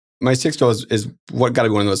my 6-year-old is what got to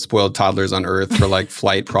be one of those spoiled toddlers on earth for like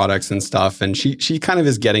flight products and stuff. And she kind of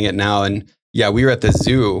is getting it now. And yeah, we were at the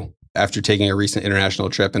zoo after taking a recent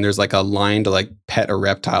international trip, and there's like a line to like pet a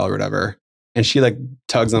reptile or whatever. And she like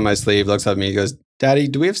tugs on my sleeve, looks at me, and goes, "Daddy,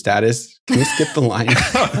 do we have status? Can we skip the line?"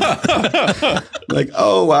 Like,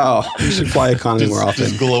 oh wow, we should fly economy more often.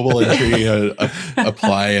 Just global entry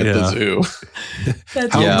apply at the zoo.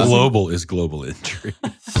 How global is global entry?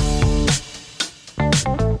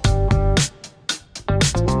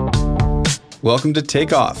 Welcome to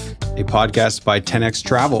Take Off, a podcast by 10X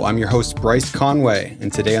Travel. I'm your host, Bryce Conway.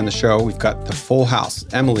 And today on the show, we've got the full house,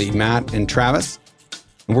 Emily, Matt, and Travis.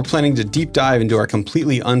 And we're planning to deep dive into our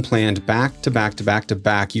completely unplanned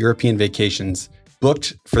back-to-back European vacations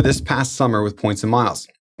booked for this past summer with Points and Miles.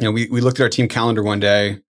 You know, we looked at our team calendar one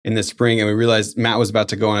day in the spring and we realized Matt was about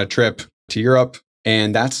to go on a trip to Europe.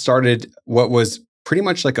 And that started what was pretty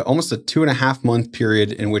much like almost a 2.5 month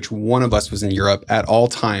period in which one of us was in Europe at all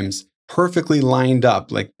times, perfectly lined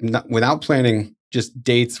up, like without planning, just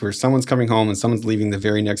dates where someone's coming home and someone's leaving the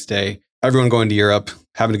very next day. Everyone going to Europe,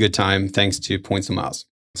 having a good time, thanks to Points and Miles.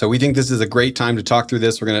 So we think this is a great time to talk through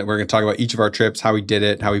this. We're gonna talk about each of our trips, how we did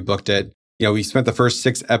it, how we booked it. You know, we spent the first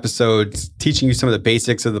 6 episodes teaching you some of the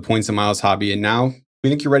basics of the Points and Miles hobby, and now we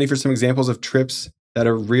think you're ready for some examples of trips that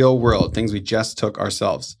are real world, things we just took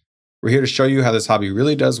ourselves. We're here to show you how this hobby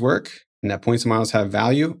really does work, and that Points and Miles have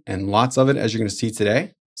value, and lots of it, as you're going to see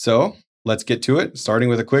today. So let's get to it, starting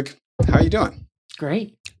with a quick, how are you doing?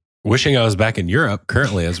 Great. Wishing I was back in Europe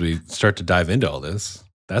currently as we start to dive into all this.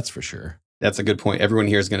 That's for sure. That's a good point. Everyone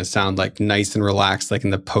here is going to sound like nice and relaxed, like in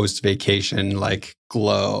the post-vacation, like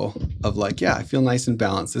glow of like, yeah, I feel nice and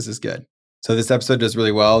balanced. This is good. So this episode does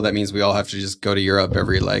really well. That means we all have to just go to Europe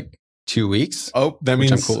every like 2 weeks. Oh, that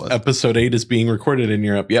means cool episode 8 is being recorded in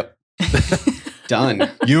Europe. Yep. Done.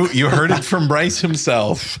 You heard it from Bryce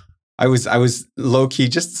himself. I was low-key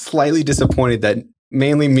just slightly disappointed that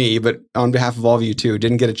mainly me, but on behalf of all of you too,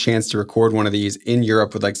 didn't get a chance to record one of these in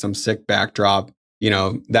Europe with like some sick backdrop. You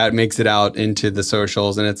know, that makes it out into the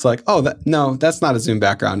socials and it's like, oh, that's not a Zoom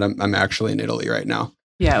background. I'm actually in Italy right now.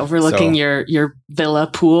 Yeah, overlooking your villa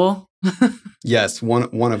pool. Yes,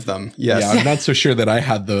 one of them. Yes. Yeah, I'm not so sure that I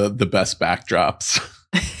had the best backdrops.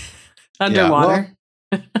 Underwater.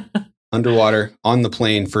 Yeah, well, underwater, on the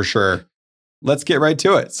plane for sure. Let's get right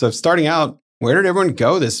to it. So starting out, where did everyone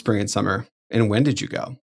go this spring and summer? And when did you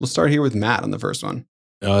go? We'll start here with Matt on the first one.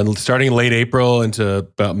 Starting in late April into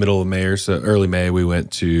about middle of May or so, early May, we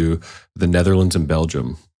went to the Netherlands and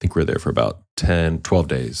Belgium. I think we were there for about 12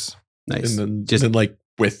 days. Nice. And then like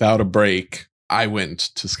without a break, I went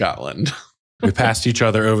to Scotland. We passed each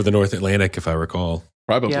other over the North Atlantic, if I recall.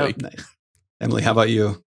 Probably. Yep. Nice. Emily, how about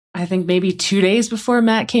you? I think maybe 2 days before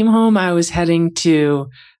Matt came home, I was heading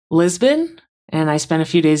to Lisbon. And I spent a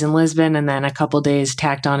few days in Lisbon and then a couple days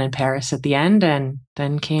tacked on in Paris at the end and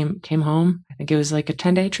then came home. I think it was like a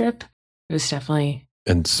 10-day trip. It was definitely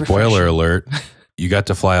And spoiler alert, you got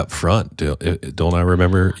to fly up front. Don't I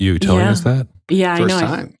remember you telling us that? Yeah, First I know.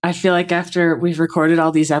 time. I feel like after we've recorded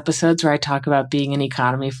all these episodes where I talk about being an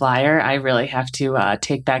economy flyer, I really have to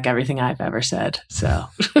take back everything I've ever said. So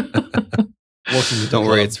Don't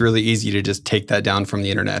worry, it's really easy to just take that down from the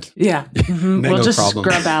internet. yeah, we'll No just problem.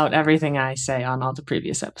 scrub out everything I say on all the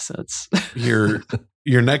previous episodes.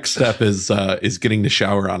 Your next step is getting to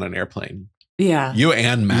shower on an airplane. Yeah. You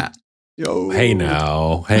and Matt. Yo. Hey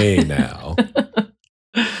now.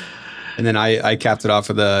 And then I capped it off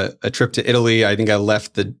with a trip to Italy. I think I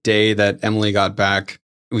left the day that Emily got back.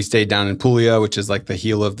 We stayed down in Puglia, which is like the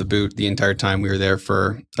heel of the boot the entire time. We were there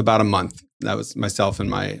for about a month. That was myself and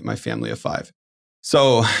my family of 5.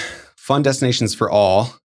 So fun destinations for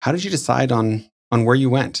all. How did you decide on where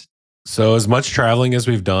you went? So as much traveling as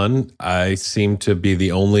we've done, I seem to be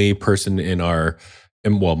the only person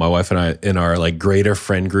my wife and I, in our like greater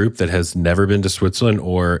friend group that has never been to Switzerland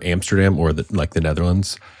or Amsterdam or the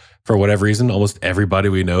Netherlands. For whatever reason, almost everybody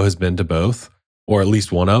we know has been to both, or at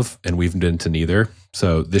least one of, and we've been to neither.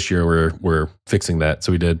 So this year we're fixing that.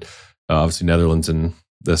 So we did obviously Netherlands in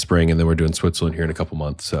the spring, and then we're doing Switzerland here in a couple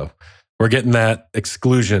months. So we're getting that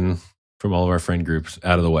exclusion from all of our friend groups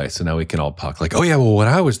out of the way. So now we can all talk like, oh yeah, well, when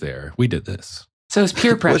I was there, we did this. So it's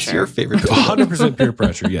peer pressure. What's your favorite? 100% peer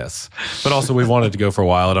pressure, yes. But also we've wanted to go for a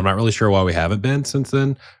while, and I'm not really sure why we haven't been since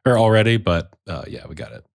then or already, but yeah, we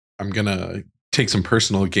got it. I'm going to take some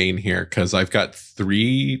personal gain here because I've got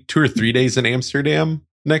 2 or 3 days in Amsterdam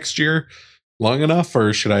next year. Long enough,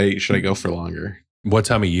 or should I go for longer? What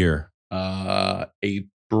time of year?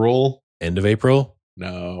 April. End of April?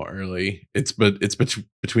 No, early. It's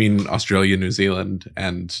between Australia, New Zealand,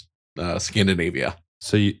 and Scandinavia.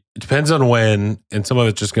 So It depends on when, and some of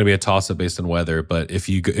it's just going to be a toss-up based on weather. But if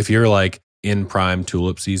you're like in prime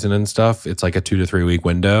tulip season and stuff, it's like a 2 to 3 week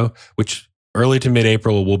window, which early to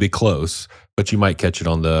mid-April will be close, but you might catch it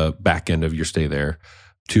on the back end of your stay there.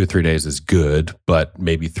 2 or 3 days is good, but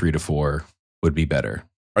maybe 3 to 4 would be better.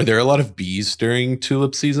 Are there a lot of bees during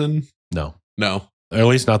tulip season? No, No, or at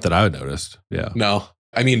least not that I noticed. Yeah. no.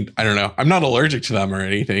 I mean, I don't know. I'm not allergic to them or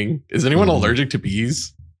anything. Is anyone Mhm. allergic to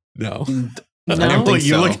bees? No. No? Emily, think you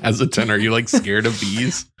so. look hesitant. Are you like scared of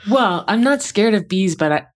bees? Well, I'm not scared of bees,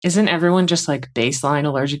 but isn't everyone just like baseline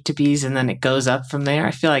allergic to bees and then it goes up from there?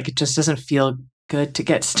 I feel like it just doesn't feel good to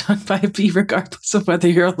get stung by a bee, regardless of whether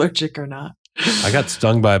you're allergic or not. I got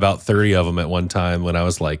stung by about 30 of them at one time when I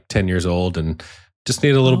was like 10 years old and just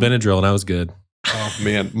needed a little Oh. Benadryl and I was good. Oh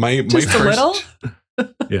man, my Just a first little?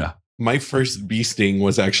 Yeah. my first bee sting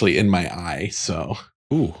was actually in my eye. So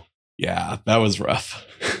Ooh. yeah, that was rough.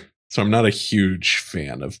 So I'm not a huge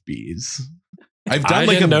fan of bees. I've done I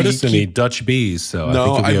like didn't a notice any beekeep- Dutch bees, so I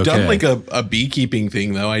No, think I've you'll be okay. done like a beekeeping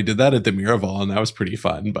thing though. I did that at the Miraval, and that was pretty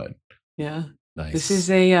fun. But Yeah. Nice. This is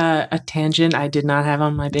a tangent I did not have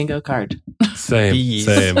on my bingo card. Same. Bees.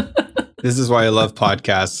 Same. This is why I love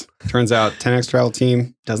podcasts. Turns out 10X Travel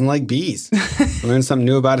Team doesn't like bees. Learn something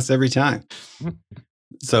new about us every time.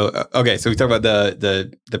 So, okay, so we talked about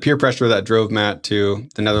the peer pressure that drove Matt to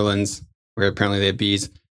the Netherlands, where apparently they have bees.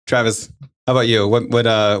 Travis, how about you? What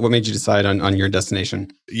made you decide on your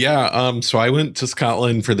destination? yeah, so I went to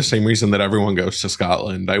Scotland for the same reason that everyone goes to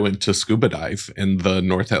Scotland. I went to scuba dive in the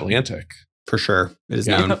North Atlantic. For sure, it is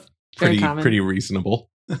Yeah. known. Yep. Very Pretty common. pretty reasonable.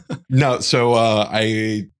 No, so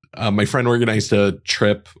I my friend organized a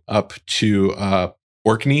trip up to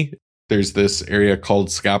Orkney. There's this area called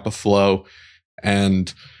Scapa Flow,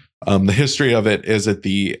 and the history of it is at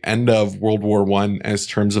the end of World War I, as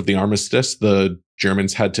terms of the armistice, the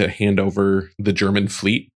Germans had to hand over the German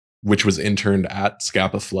fleet, which was interned at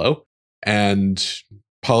Scapa Flow, and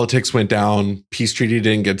politics went down. Peace treaty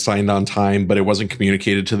didn't get signed on time, but it wasn't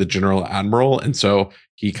communicated to the general admiral, and so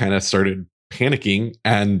he kind of started panicking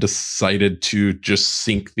and decided to just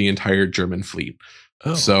sink the entire German fleet.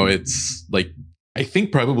 Oh. So it's like, I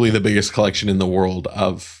think probably the biggest collection in the world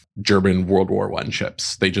of German World War I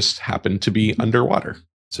ships. They just happen to be underwater.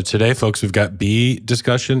 So today, folks, we've got bee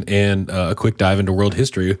discussion and a quick dive into world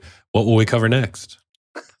history. What will we cover next?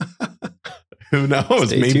 Who knows?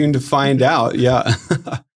 Stay tuned to find out. Yeah.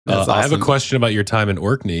 That's I have a awesome. question about your time in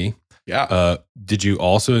Orkney. Yeah, Did you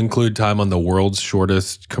also include time on the world's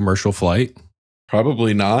shortest commercial flight?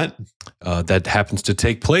 probably not. That happens to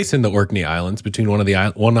take place in the Orkney Islands between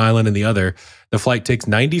one island and the other. The flight takes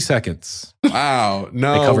 90 seconds. Wow.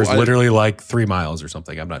 No, It covers I- literally like 3 miles or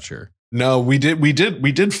something. I'm not sure. No, we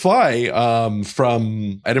did fly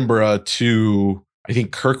from Edinburgh to, I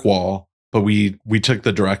think, Kirkwall, but we took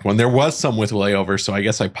the direct one. There was some with layover, so I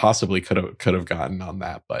guess I possibly could have gotten on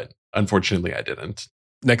that, but unfortunately I didn't.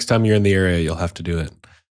 Next time you're in the area, you'll have to do it.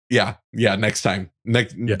 Yeah, next time.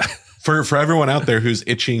 Yeah. For everyone out there who's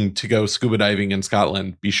itching to go scuba diving in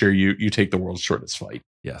Scotland, be sure you take the world's shortest flight.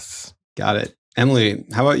 Yes. Got it. Emily,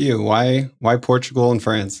 how about you? Why Portugal and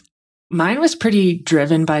France? Mine was pretty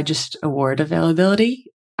driven by just award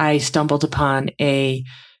availability. I stumbled upon a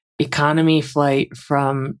economy flight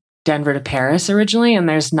from Denver to Paris originally, and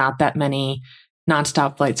there's not that many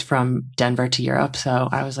nonstop flights from Denver to Europe. So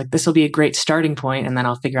I was like, this will be a great starting point, and then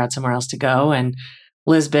I'll figure out somewhere else to go. And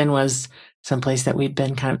Lisbon was someplace that we'd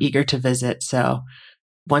been kind of eager to visit. So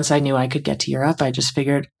once I knew I could get to Europe, I just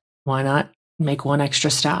figured, why not make one extra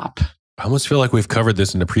stop? I almost feel like we've covered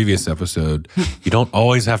this in a previous episode. You don't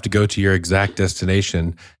always have to go to your exact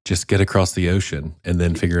destination. Just get across the ocean and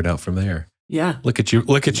then figure it out from there. Yeah. Look at you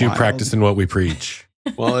Wild. practicing what we preach.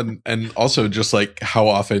 Well, and also just like how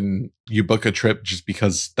often you book a trip just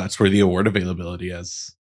because that's where the award availability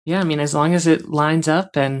is. Yeah. I mean, as long as it lines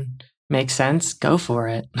up and makes sense, go for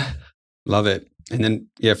it. Love it. And then,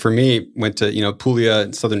 yeah, for me, went to, Puglia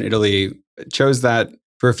in southern Italy. Chose that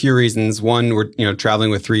for a few reasons. One, we're,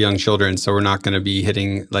 traveling with 3 young children, so we're not going to be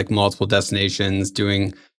hitting like multiple destinations,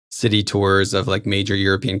 doing city tours of like major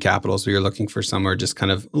European capitals. We were looking for somewhere just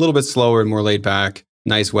kind of a little bit slower and more laid back,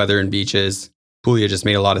 nice weather and beaches. Puglia just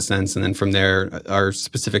made a lot of sense. And then from there, our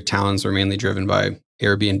specific towns were mainly driven by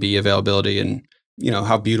Airbnb availability and,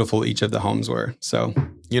 how beautiful each of the homes were. So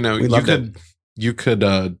We we loved you could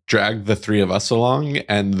drag the 3 of us along,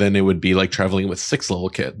 and then it would be like traveling with 6 little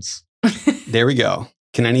kids. there we go.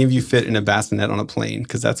 Can any of you fit in a bassinet on a plane?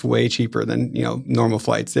 Because that's way cheaper than, normal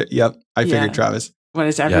flights. Yep. I figured, Yeah. Travis. What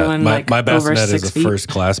is everyone my like my over bassinet 6 is a feet? first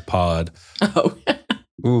class pod. Oh,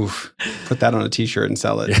 Oof. Put that on a t-shirt and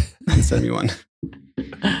sell it. Yeah. And send me one.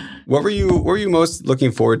 What were you most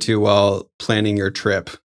looking forward to while planning your trip?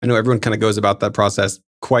 I know everyone kind of goes about that process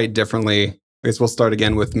quite differently. I guess we'll start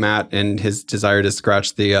again with Matt and his desire to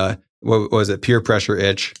scratch the what was it, peer pressure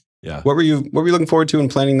itch. Yeah. What were you looking forward to in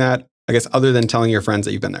planning that? I guess other than telling your friends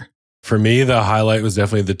that you've been there. For me, the highlight was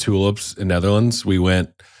definitely the tulips in Netherlands. We went.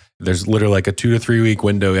 There's literally like a 2 to 3 week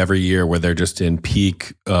window every year where they're just in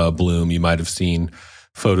peak bloom. You might have seen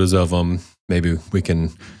photos of them. Maybe we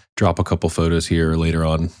can drop a couple photos here later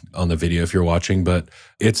on the video if you're watching, but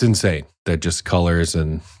it's insane. They're just colors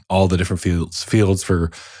and all the different fields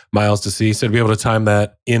for miles to see. So to be able to time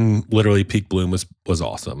that in literally peak bloom was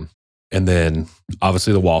awesome. And then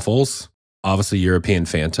obviously the waffles, obviously European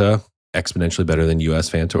Fanta, exponentially better than US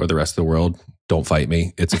Fanta or the rest of the world. Don't fight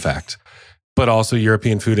me. It's a fact. But also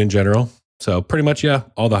European food in general. So pretty much, yeah,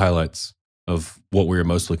 all the highlights of what we were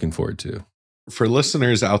most looking forward to. For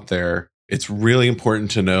listeners out there, it's really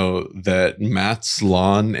important to know that Matt's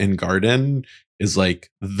lawn and garden is like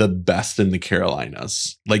the best in the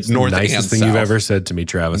Carolinas, like north and Nicest thing south. you've ever said to me,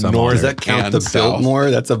 Travis. I'm North Does honored. that count and the south.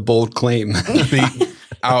 Biltmore? That's a bold claim. Who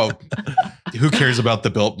cares about the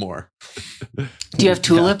Biltmore? Do you have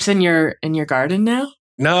tulips in your garden now?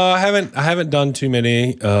 No, I haven't done too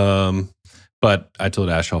many. But I told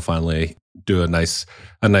Ash I'll finally do a nice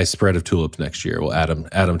spread of tulips next year. We'll add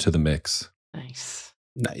them to the mix. Nice.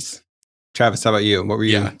 Travis, how about you? What were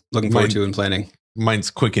you looking forward to in planning? Mine's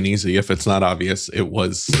quick and easy. If it's not obvious, it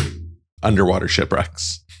was underwater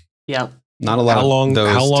shipwrecks. Yep. Not a lot. How long? Of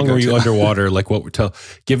those How long to go were you to. underwater? Like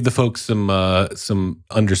give the folks some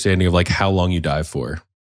understanding of like how long you dive for.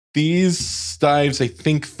 These dives, I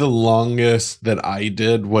think the longest that I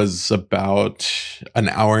did was about an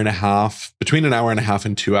hour and a half, between an hour and a half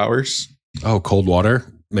and 2 hours. Oh, cold water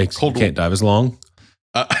makes you can't dive as long.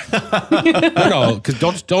 No,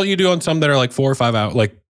 because don't you do on some that are like 4 or 5 hours,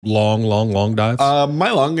 like long dives?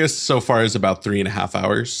 My longest so far is about 3.5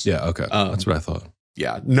 hours. Yeah, okay, that's what I thought.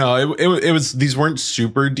 Yeah, no, it was. These weren't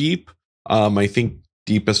super deep. I think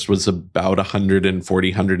deepest was about 140,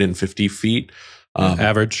 150 feet.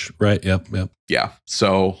 Average, right? Yep. Yeah,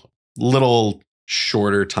 so little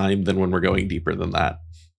shorter time than when we're going deeper than that.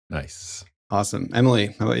 Nice. Awesome.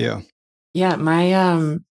 Emily, how about you? Yeah,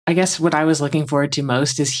 my I guess what I was looking forward to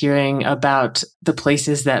most is hearing about the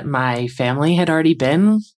places that my family had already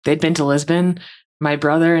been. They'd been to Lisbon. My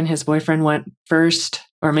brother and his boyfriend went first,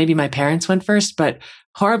 or maybe my parents went first, but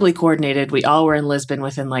horribly coordinated. We all were in Lisbon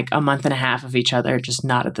within like a month and a half of each other, just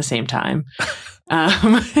not at the same time.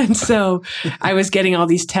 And so I was getting all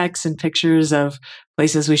these texts and pictures of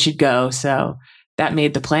places we should go. So that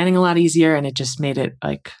made the planning a lot easier, and it just made it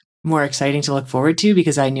like more exciting to look forward to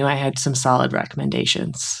because I knew I had some solid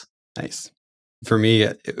recommendations. Nice. For me,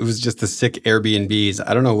 it was just the sick Airbnbs.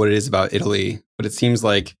 I don't know what it is about Italy, but it seems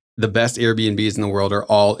like the best Airbnbs in the world are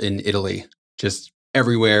all in Italy, just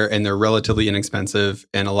everywhere, and they're relatively inexpensive,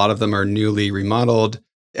 and a lot of them are newly remodeled.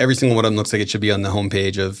 Every single one of them looks like it should be on the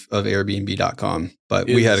homepage of Airbnb.com. But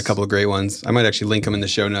we had a couple of great ones. I might actually link them in the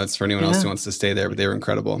show notes for anyone else who wants to stay there, but they were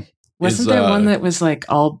incredible. Wasn't there one that was like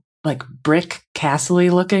all like brick castle-y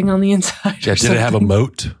looking on the inside? Yeah, did it have a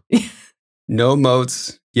moat? No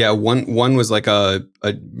moats. Yeah, one was like a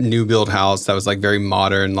new build house that was like very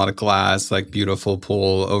modern, a lot of glass, like beautiful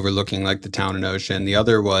pool overlooking like the town and ocean. The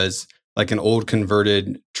other was like an old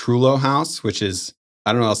converted Trullo house, which is,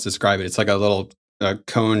 I don't know how else to describe it. It's like a little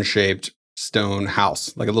cone-shaped stone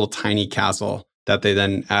house, like a little tiny castle that they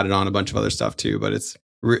then added on a bunch of other stuff too. But it's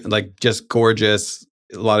like just gorgeous,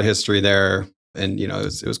 a lot of history there. And, you know,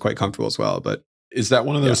 it was quite comfortable as well. But is that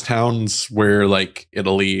one of those towns where like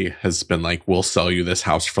Italy has been like, we'll sell you this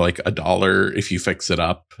house for like $1 if you fix it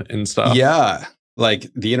up and stuff? Yeah. Like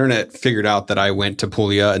the internet figured out that I went to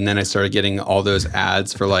Puglia, and then I started getting all those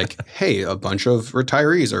ads for like, hey, a bunch of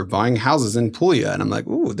retirees are buying houses in Puglia. And I'm like,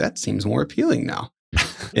 ooh, that seems more appealing now.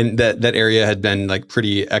 And that area had been like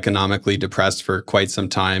pretty economically depressed for quite some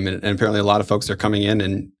time. And apparently a lot of folks are coming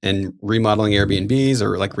in and remodeling Airbnbs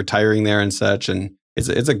or like retiring there and such. And it's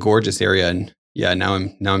a gorgeous area. And yeah, now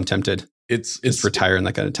I'm tempted. It's retire in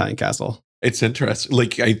like an Italian castle. It's interesting.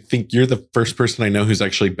 Like, I think you're the first person I know who's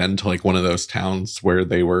actually been to like one of those towns where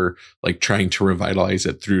they were like trying to revitalize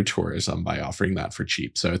it through tourism by offering that for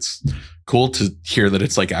cheap. So it's cool to hear that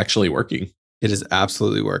it's like actually working. It is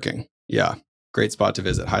absolutely working. Yeah. Great spot to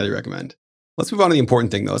visit. Highly recommend. Let's move on to the important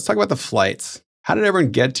thing though. Let's talk about the flights. How did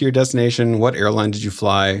everyone get to your destination? What airline did you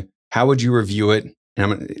fly? How would you review it?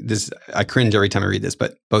 And I cringe every time I read this,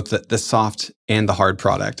 but both the soft and the hard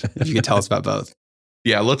product. If you could tell us about both.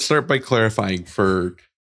 Yeah, let's start by clarifying for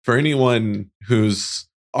anyone who's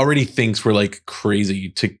already thinks we're like crazy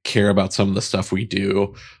to care about some of the stuff we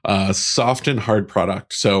do. Soft and hard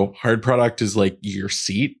product. So hard product is like your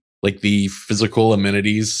seat, like the physical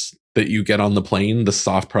amenities that you get on the plane. The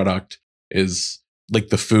soft product is like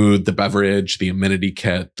the food, the beverage, the amenity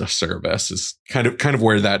kit, the service is kind of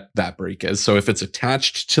where that break is. So if it's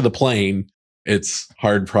attached to the plane, it's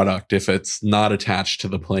hard product. If it's not attached to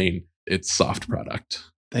the plane, it's soft product.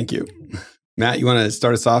 Thank you. Matt, you want to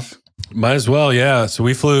start us off? Might as well, yeah. So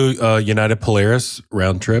we flew United Polaris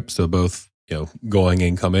round trip, so both going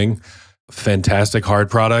and coming. Fantastic hard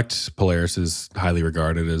product. Polaris is highly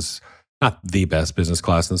regarded as not the best business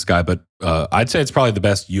class in the sky, but I'd say it's probably the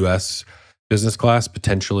best U.S. business class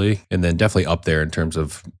potentially, and then definitely up there in terms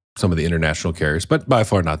of some of the international carriers, but by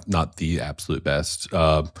far not the absolute best.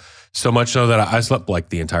 So much so that I slept like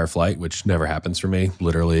the entire flight, which never happens for me.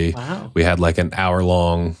 Literally, Wow. we had like an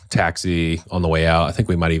hour-long taxi on the way out. I think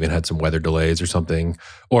we might even had some weather delays or something,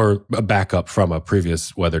 or a backup from a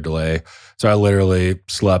previous weather delay. So I literally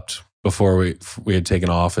slept before we had taken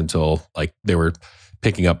off until like they were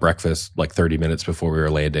picking up breakfast like 30 minutes before we were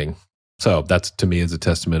landing. So that's to me is a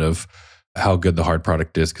testament of how good the hard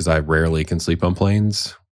product is, because I rarely can sleep on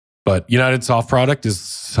planes. But United soft product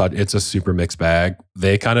it's a super mixed bag.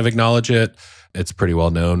 They kind of acknowledge it. It's pretty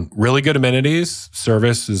well known. Really good amenities.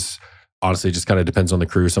 Service is honestly just kind of depends on the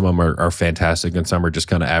crew. Some of them are fantastic and some are just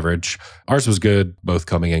kind of average. Ours was good, both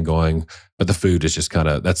coming and going. But the food is just kind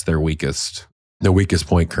of, that's their weakest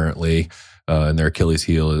point currently. And their Achilles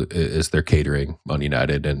heel is their catering on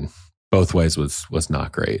United. And both ways was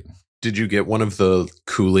not great. Did you get one of the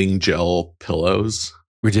cooling gel pillows?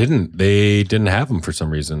 We didn't. They didn't have them for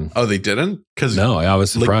some reason. Oh, they didn't? Because no, I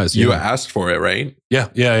was surprised. You asked for it, right? Yeah.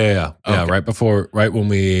 Okay. Right when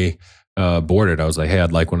we boarded, I was like, "Hey,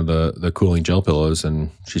 I'd like one of the cooling gel pillows,"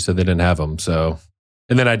 and she said they didn't have them. So,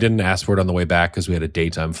 and then I didn't ask for it on the way back because we had a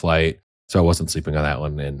daytime flight, so I wasn't sleeping on that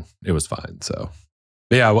one, and it was fine. So,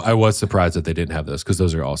 but yeah, I was surprised that they didn't have those because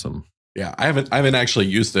those are awesome. Yeah, I haven't actually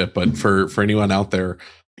used it, but for anyone out there,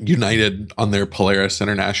 United on their Polaris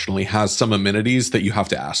internationally has some amenities that you have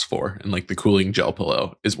to ask for, and like the cooling gel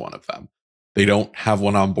pillow is one of them. They don't have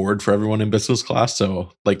one on board for everyone in business class,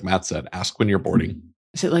 so like Matt said, ask when you're boarding.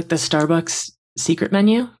 Is it like the Starbucks secret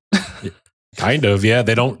menu? Kind of, yeah.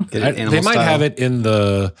 They don't. They might have it in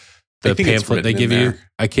the pamphlet they give you.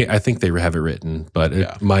 I think they have it written, but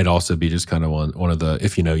it might also be just kind of one of the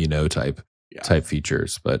if you know type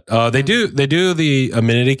features. But they do the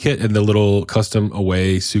amenity kit and the little custom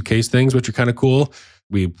away suitcase things, which are kind of cool.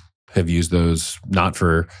 We have used those not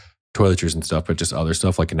for toiletries and stuff, but just other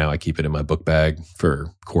stuff. Like now I keep it in my book bag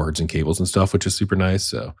for cords and cables and stuff, which is super nice.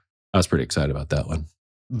 So I was pretty excited about that one.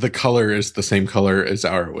 The color is the same color as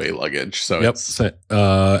our away luggage. So yep.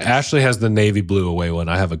 Ashley has the navy blue away one.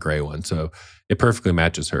 I have a gray one. So it perfectly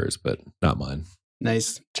matches hers, but not mine.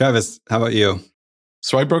 Nice. Travis, how about you?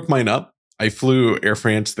 So I broke mine up. I flew Air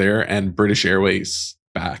France there and British Airways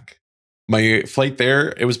back. My flight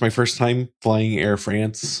there, it was my first time flying Air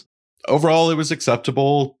France. Overall, it was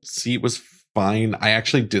acceptable. Seat was fine. I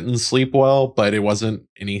actually didn't sleep well, but it wasn't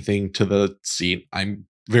anything to the seat. I'm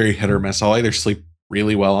very hit or miss. I'll either sleep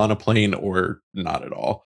really well on a plane or not at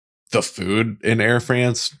all. The food in Air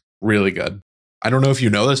France, really good. I don't know if you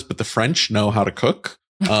know this, but the French know how to cook.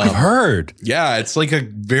 I've heard. Yeah, it's like a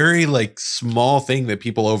very small thing that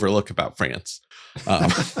people overlook about France.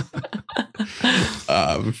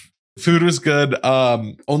 Food was good.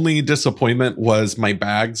 Only disappointment was my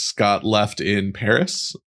bags got left in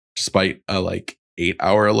Paris, despite a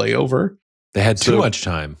 8-hour layover. They had too much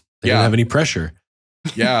time. They didn't have any pressure.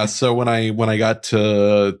 Yeah, so when I got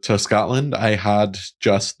to Scotland, I had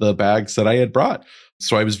just the bags that I had brought.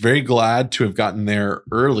 So I was very glad to have gotten there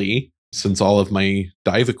early, since all of my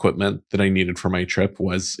dive equipment that I needed for my trip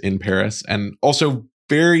was in Paris. And also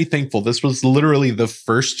very thankful. This was literally the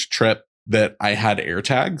first trip that I had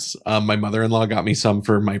AirTags. My mother-in-law got me some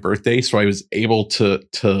for my birthday, so I was able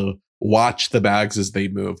to watch the bags as they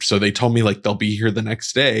moved. So they told me they'll be here the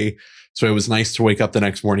next day. So it was nice to wake up the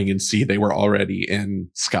next morning and see they were already in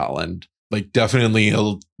Scotland. Definitely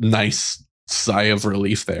a nice sigh of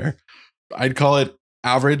relief there. I'd call it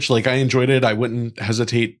average. I enjoyed it. I wouldn't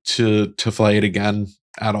hesitate to fly it again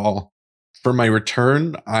at all. For my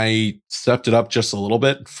return, I stepped it up just a little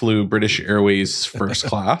bit, flew British Airways first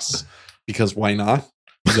class because why not?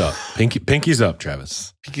 Pinky's up. Pinky's up,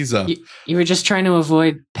 Travis. Pinky's up. You were just trying to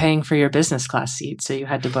avoid paying for your business class seat, so you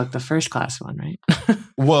had to book the first class one, right?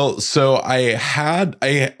 Well, so I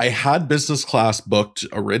had business class booked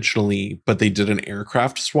originally, but they did an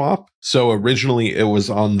aircraft swap. So originally it was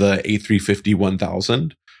on the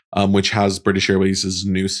A350-1000, which has British Airways'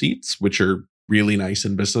 new seats, which are really nice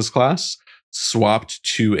in business class, swapped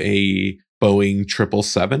to a Boeing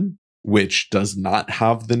 777, which does not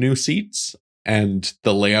have the new seats. And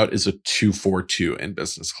the layout is a 242 in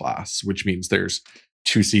business class, which means there's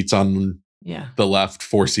 2 seats on the left,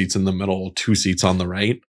 4 seats in the middle, 2 seats on the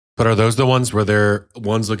right. But are those the ones where they're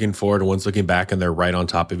one's looking forward and one's looking back and they're right on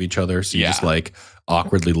top of each other? So you just like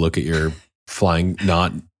awkwardly look at your flying,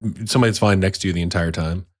 not somebody that's flying next to you the entire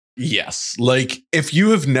time. Yes. Like if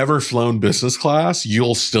you have never flown business class,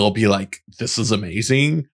 you'll still be like, this is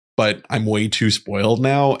amazing, but I'm way too spoiled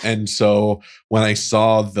now. And so when I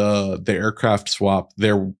saw the aircraft swap,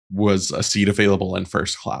 there was a seat available in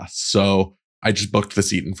first class. So I just booked the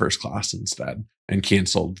seat in first class instead and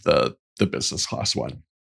canceled the business class one,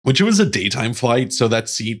 which was a daytime flight. So that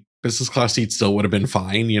seat, business class seat, still would have been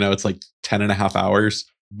fine. You know, it's like 10 and a half hours,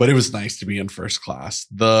 but it was nice to be in first class.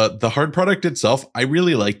 The hard product itself, I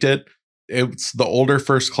really liked it. It's the older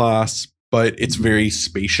first class, but it's very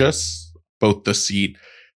spacious. Both the seat,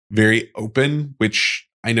 very open, which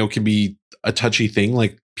I know can be a touchy thing.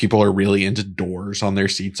 Like people are really into doors on their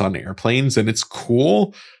seats on airplanes, and it's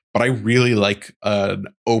cool. But I really like an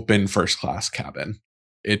open first class cabin.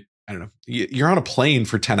 I don't know. You're on a plane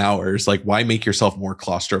for 10 hours. Like, why make yourself more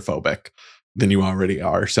claustrophobic than you already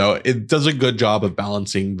are? So it does a good job of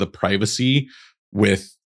balancing the privacy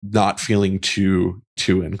with not feeling too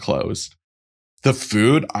enclosed. The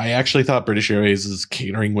food, I actually thought British Airways'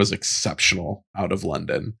 catering was exceptional out of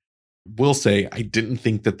London. Will say I didn't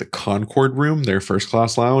think that the Concorde room, their first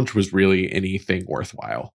class lounge, was really anything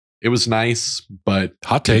worthwhile. It was nice, but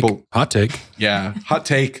hot take. Yeah, hot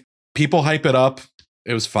take. People hype it up.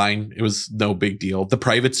 It was fine. It was no big deal. The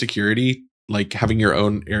private security, like having your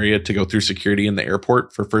own area to go through security in the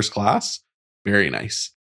airport for first class, very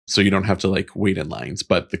nice. So you don't have to like wait in lines.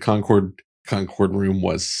 But the Concorde room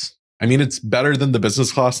was, I mean, it's better than the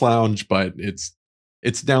business class lounge, but it's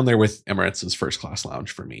down there with Emirates' first class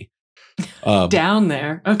lounge for me. Down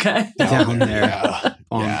there. Okay. Down there.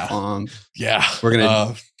 Yeah.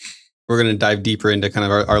 We're gonna dive deeper into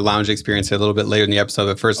kind of our lounge experience a little bit later in the episode.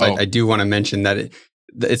 But first, I do want to mention that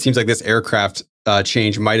it seems like this aircraft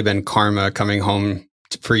change might have been karma coming home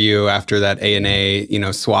for you after that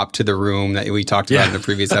ANA, swap to the room that we talked about in the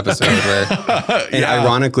previous episode. And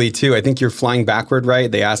ironically, too, I think you're flying backward,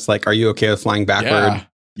 right? They asked, like, are you okay with flying backward?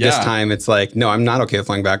 Yeah. This time it's like, no, I'm not okay with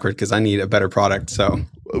flying backward because I need a better product. So,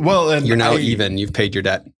 and you're now even. You've paid your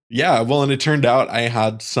debt. Yeah. Well, and it turned out I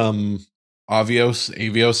had some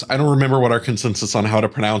Avios. I don't remember what our consensus on how to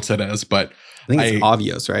pronounce it is, but I think it's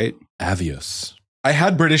Avios, right? Avios. I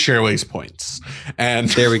had British Airways points, and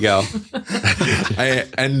there we go. I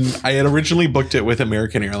had originally booked it with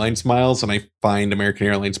American Airlines miles, and I find American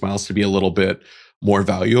Airlines miles to be a little bit more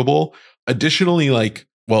valuable. Additionally,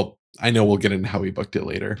 I know we'll get into how we booked it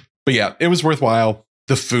later, but yeah, it was worthwhile.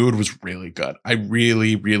 The food was really good. I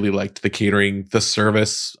really, really liked the catering. The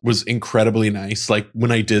service was incredibly nice. Like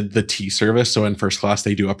when I did the tea service, so in first class,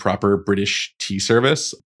 they do a proper British tea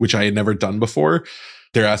service, which I had never done before.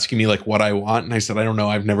 They're asking me like what I want. And I said, I don't know.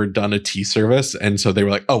 I've never done a tea service. And so they were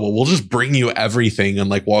like, oh, well, we'll just bring you everything and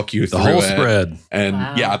like walk you through the whole spread. And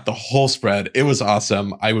the whole spread. It was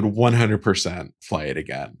awesome. I would 100% fly it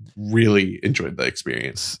again. Really enjoyed the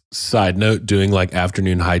experience. Side note, doing like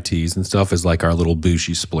afternoon high teas and stuff is like our little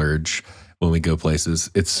bougie splurge when we go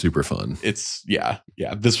places. It's super fun. It's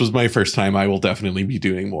This was my first time. I will definitely be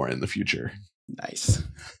doing more in the future. Nice.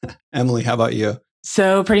 Emily, how about you?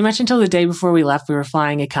 So pretty much until the day before we left, we were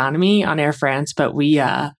flying economy on Air France, but we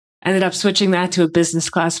ended up switching that to a business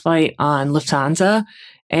class flight on Lufthansa.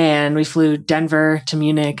 And we flew Denver to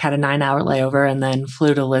Munich, had a 9-hour layover, and then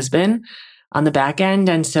flew to Lisbon on the back end.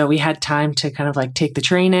 And so we had time to kind of like take the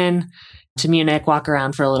train in to Munich, walk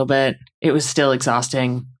around for a little bit. It was still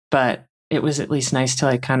exhausting, but it was at least nice to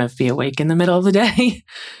like kind of be awake in the middle of the day.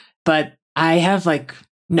 But I have like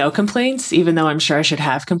no complaints, even though I'm sure I should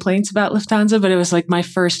have complaints about Lufthansa, but it was like my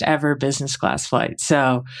first ever business class flight.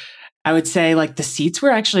 So I would say like the seats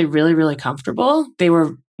were actually really, really comfortable. They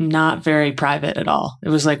were not very private at all. It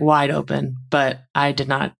was like wide open, but I did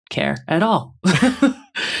not care at all.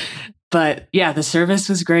 But yeah, the service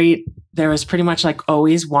was great. There was pretty much like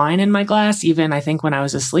always wine in my glass, even I think when I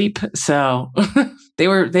was asleep. So they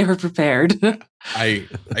were prepared. I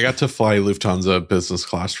got to fly Lufthansa business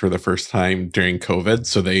class for the first time during COVID.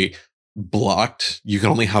 So they blocked, you can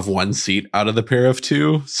only have one seat out of the pair of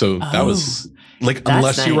two. So that was like,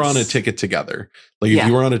 unless you were on a ticket together. Like if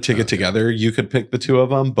you were on a ticket together, you could pick the two of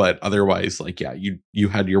them. But otherwise, like, you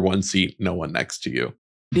had your one seat, no one next to you.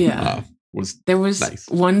 Yeah. There was nice.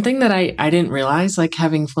 one thing that I didn't realize, like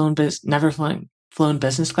having flown never flown flown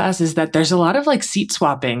business class is that there's a lot of like seat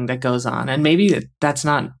swapping that goes on. And maybe that's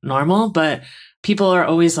not normal, but people are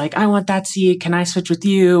always like, I want that seat. Can I switch with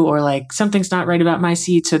you? Or like something's not right about my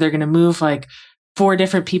seat. So they're going to move like 4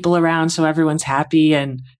 different people around so everyone's happy.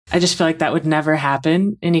 And I just feel like that would never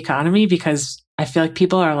happen in economy because I feel like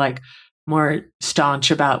people are like more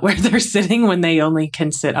staunch about where they're sitting when they only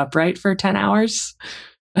can sit upright for 10 hours.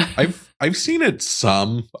 I've seen it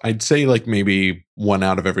some. I'd say like maybe 1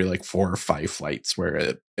 out of every like 4 or 5 flights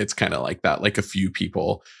where it's kind of like that, like a few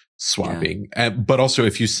people swapping. But also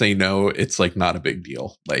if you say no, it's like not a big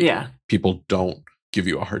deal. Like people don't give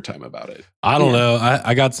you a hard time about it. I don't know.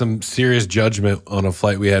 I got some serious judgment on a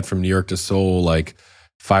flight we had from New York to Seoul like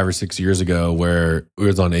 5 or 6 years ago where we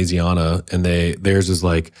was on Asiana and theirs is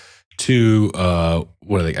like 2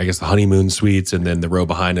 what are they? I guess the honeymoon suites, and then the row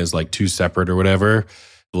behind is like 2 separate or whatever.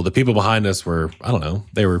 Well, the people behind us were, I don't know,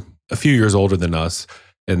 they were a few years older than us,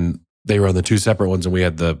 and they were on the 2 separate ones, and we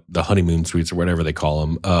had the honeymoon suites or whatever they call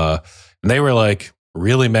them. And they were like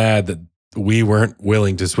really mad that we weren't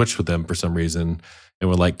willing to switch with them for some reason, and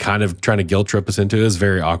were like kind of trying to guilt trip us into it. It was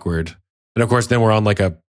very awkward. And of course, then we're on like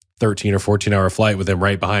a 13 or 14 hour flight with them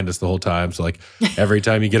right behind us the whole time. So like every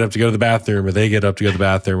time you get up to go to the bathroom or they get up to go to the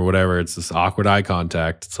bathroom or whatever, it's this awkward eye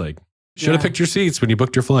contact. It's like, should have picked your seats when you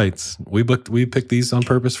booked your flights. We picked these on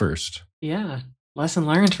purpose first. Yeah. Lesson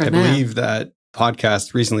learned for I them. believe that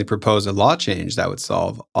podcast recently proposed a law change that would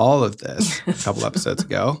solve all of this a couple episodes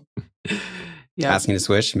ago. Asking to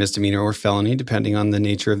switch, misdemeanor or felony, depending on the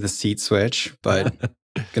nature of the seat switch. But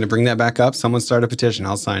going to bring that back up. Someone start a petition.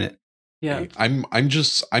 I'll sign it. Yeah. I'm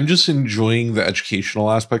just enjoying the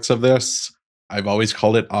educational aspects of this. I've always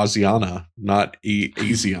called it Asiana, not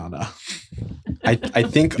Asiana. I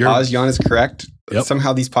think Asiana is correct. Yep.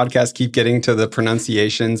 Somehow these podcasts keep getting to the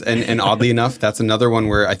pronunciations. And oddly enough, that's another one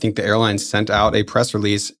where I think the airlines sent out a press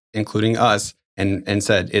release, including us, and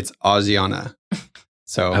said it's Asiana.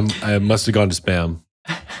 So I must have gone to spam.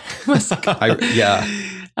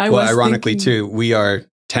 Ironically too, we are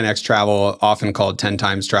 10x travel, often called 10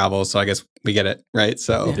 times travel. So I guess we get it, right?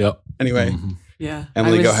 So anyway. Mm-hmm. Yeah.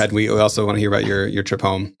 Emily, go ahead. We also want to hear about your trip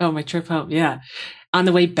home. Oh, my trip home. Yeah. On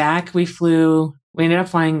the way back, we ended up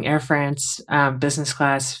flying Air France business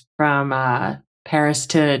class from Paris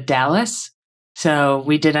to Dallas. So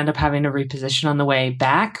we did end up having to reposition on the way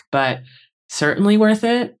back, but certainly worth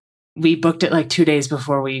it. We booked it like 2 days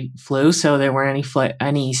before we flew, so there weren't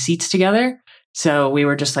any seats together. So we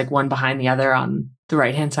were just like one behind the other on the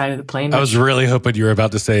right-hand side of the plane. I was really hoping you were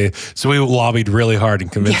about to say, so we lobbied really hard and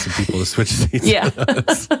convinced some people to switch seats. Yeah.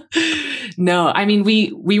 No, I mean,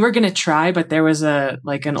 we were going to try, but there was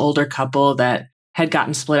an older couple that had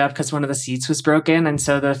gotten split up because one of the seats was broken. And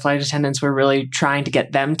so the flight attendants were really trying to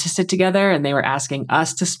get them to sit together, and they were asking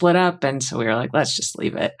us to split up. And so we were like, let's just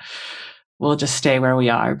leave it. We'll just stay where we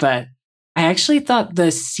are. But I actually thought the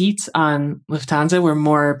seats on Lufthansa were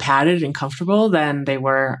more padded and comfortable than they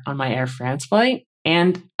were on my Air France flight.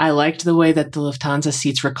 And I liked the way that the Lufthansa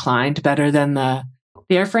seats reclined better than the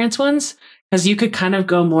Air France ones, because you could kind of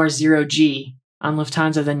go more 0G on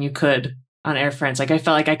Lufthansa than you could on Air France. Like I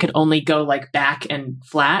felt like I could only go like back and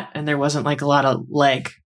flat, and there wasn't like a lot of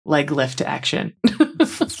leg lift action.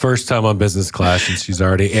 First time on business class, and she's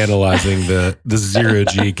already analyzing the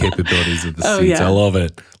 0G capabilities of the seats. Yeah. I love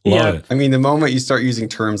it. Love it. I mean, the moment you start using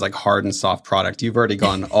terms like hard and soft product, you've already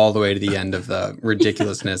gone all the way to the end of the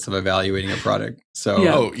ridiculousness of evaluating a product. So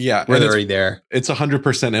we're already there. It's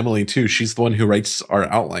 100% Emily too. She's the one who writes our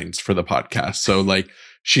outlines for the podcast. So like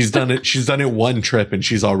she's done it. She's done it one trip, and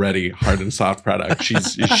she's already hard and soft product.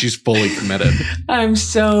 She's fully committed. I'm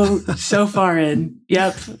so far in.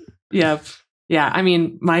 Yep. Yeah, I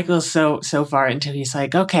mean, Michael's so far into. He's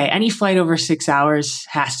like, okay, any flight over 6 hours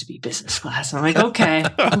has to be business class. I'm like, okay,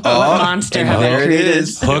 what monster have I created?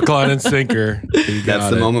 Hook, line, and sinker. That's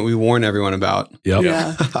the moment we warn everyone about. Yep.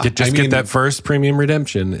 Yeah. Get that first premium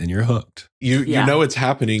redemption, and you're hooked. You know it's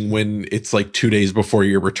happening when it's like 2 days before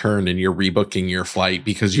your return, and you're rebooking your flight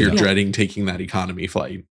because you're dreading taking that economy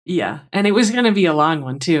flight. Yeah, and it was going to be a long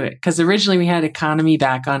one too, because originally we had economy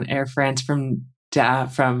back on Air France from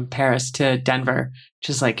Paris to Denver, which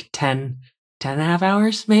is like 10 and a half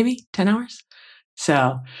hours, maybe 10 hours.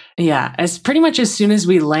 So yeah, pretty much as soon as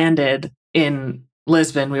we landed in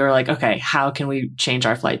Lisbon, we were like, okay, how can we change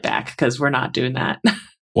our flight back? Because we're not doing that.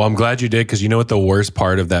 Well, I'm glad you did, because you know what the worst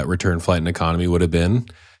part of that return flight in economy would have been?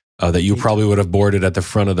 That you probably would have boarded at the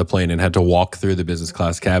front of the plane and had to walk through the business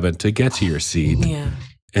class cabin to get to your seat. Yeah.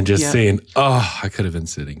 And just saying, oh, I could have been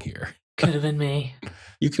sitting here. Could have been me.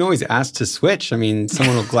 You can always ask to switch. I mean,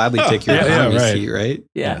 someone will gladly take your economy seat, right?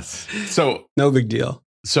 Yes. So no big deal.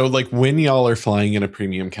 So like when y'all are flying in a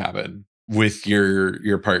premium cabin, with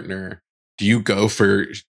your partner, do you go for,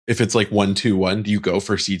 if it's like 1-2-1, do you go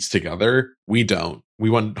for seats together? We don't. We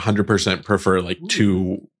 100% prefer like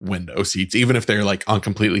 2 window seats, even if they're like on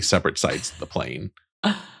completely separate sides of the plane.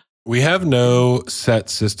 We have no set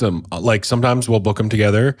system. Like sometimes we'll book them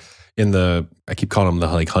together in I keep calling them the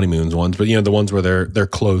like honeymoons ones, but the ones where they're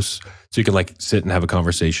close, so you can like sit and have a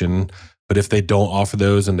conversation. But if they don't offer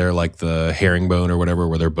those and they're like the herringbone or whatever,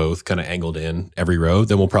 where they're both kind of angled in every row,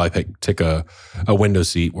 then we'll probably take a window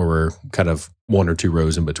seat where we're kind of 1 or 2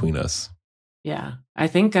 rows in between us. Yeah. I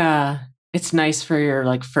think it's nice for your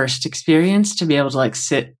like first experience to be able to like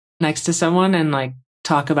sit next to someone and like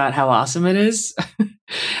talk about how awesome it is.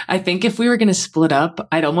 I think if we were going to split up,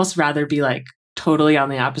 I'd almost rather be like totally on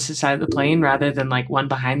the opposite side of the plane rather than like one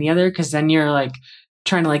behind the other. Because then you're like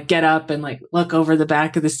trying to like get up and like look over the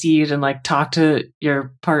back of the seat and like talk to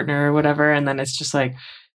your partner or whatever. And then it's just like,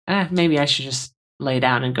 maybe I should just lay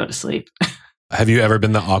down and go to sleep. Have you ever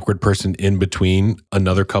been the awkward person in between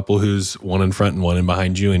another couple who's one in front and one in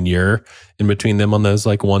behind you, and you're in between them on those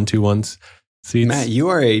like 1-2-1s seats? Matt, you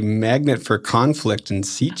are a magnet for conflict and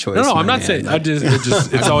seat choice. No, I'm not saying.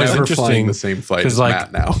 It's always never interesting. Flying the same flight as like,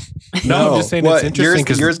 Matt now. No, I'm just saying it's interesting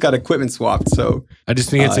because yours got equipment swapped. So I just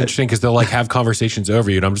think it's interesting because they'll like have conversations over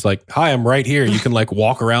you, and I'm just like, "Hi, I'm right here. You can like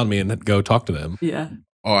walk around me and go talk to them." Yeah.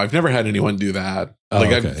 Oh, I've never had anyone do that.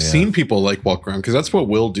 Okay, I've seen people like walk around because that's what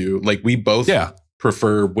we'll do. Like we both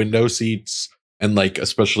prefer window seats, and like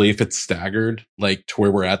especially if it's staggered, like to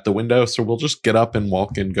where we're at the window. So we'll just get up and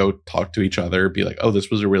walk and go talk to each other. Be like, "Oh,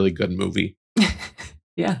 this was a really good movie."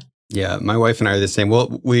 Yeah. Yeah, my wife and I are the same.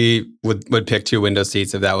 Well, we would pick 2 window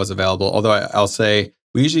seats if that was available. Although I'll say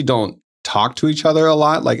we usually don't talk to each other a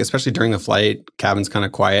lot, like especially during the flight. Cabin's kind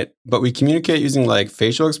of quiet, but we communicate using like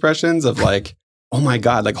facial expressions of like, "Oh my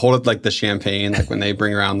God," like hold up like the champagne, like when they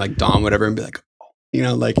bring around like Dom, whatever, and be like,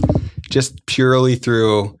 like just purely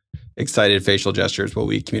through excited facial gestures will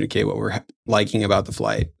we communicate what we're liking about the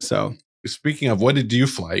flight. So speaking of, what did you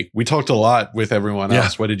fly? We talked a lot with everyone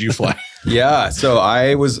else. What did you fly? Yeah, so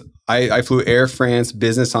I flew Air France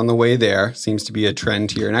business on the way there. Seems to be a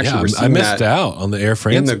trend here. And actually, I missed out on the Air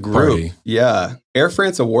France in the group. Party. Yeah. Air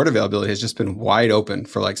France award availability has just been wide open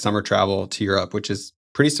for like summer travel to Europe, which is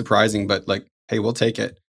pretty surprising, but like, hey, we'll take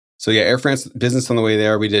it. So yeah, Air France business on the way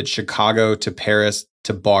there. We did Chicago to Paris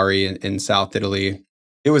to Bari in South Italy.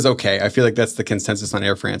 It was okay. I feel like that's the consensus on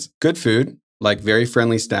Air France. Good food, like very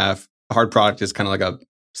friendly staff. Hard product is kind of like a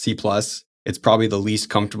C+. It's probably the least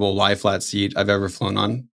comfortable lie flat seat I've ever flown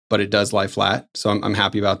on, but it does lie flat. So I'm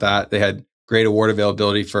happy about that. They had great award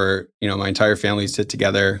availability for, my entire family to sit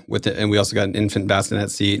together with it. And we also got an infant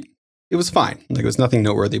bassinet seat. It was fine. Like it was nothing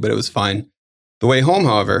noteworthy, but it was fine. The way home,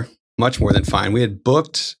 however, much more than fine. We had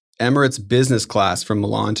booked Emirates business class from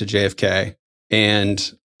Milan to JFK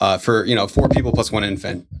and for, 4 people plus 1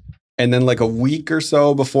 infant. And then like a week or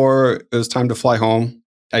so before it was time to fly home,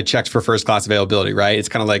 I checked for first class availability, right? It's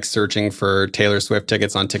kind of like searching for Taylor Swift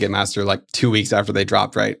tickets on Ticketmaster like 2 weeks after they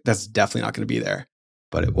dropped, right? That's definitely not going to be there.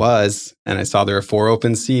 But it was. And I saw there were 4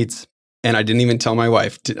 open seats. And I didn't even tell my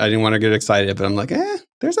wife. I didn't want to get excited, but I'm like,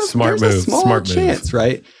 there's a small chance,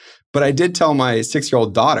 right? But I did tell my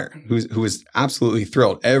 6-year-old daughter, who was absolutely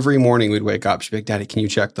thrilled. Every morning we'd wake up, she'd be like, "Daddy, can you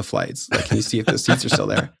check the flights? Like, can you see if the seats are still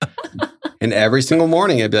there?" And every single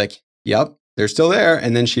morning I'd be like, "Yep, they're still there."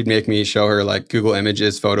 And then she'd make me show her like Google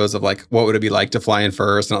Images, photos of like, what would it be like to fly in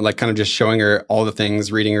first? And like kind of just showing her all the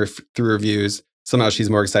things, reading her through reviews. Somehow she's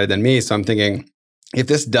more excited than me. So I'm thinking, if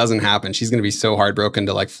this doesn't happen, she's going to be so heartbroken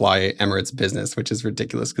to like fly Emirates business, which is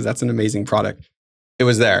ridiculous because that's an amazing product. It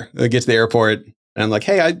was there. I get to the airport and I'm like,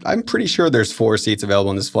 "Hey, I'm pretty sure there's 4 seats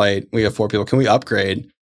available in this flight. We have 4 people. Can we upgrade?"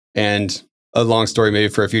 And a long story, maybe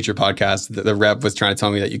for a future podcast, the rep was trying to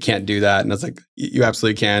tell me that you can't do that. And I was like, "You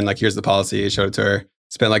absolutely can. Like, here's the policy." I showed it to her.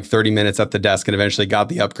 Spent like 30 minutes at the desk and eventually got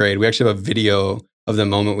the upgrade. We actually have a video of the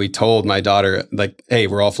moment we told my daughter, like, "Hey,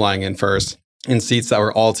 we're all flying in first," in seats that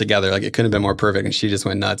were all together. Like, it couldn't have been more perfect. And she just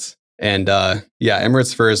went nuts. And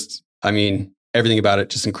Emirates first, I mean, everything about it,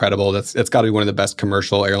 just incredible. It's got to be one of the best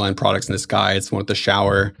commercial airline products in the sky. It's one with the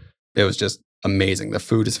shower. It was just amazing. The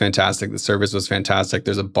food is fantastic. The service was fantastic.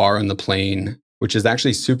 There's a bar on the plane, which is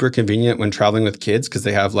actually super convenient when traveling with kids because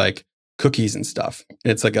they have like cookies and stuff.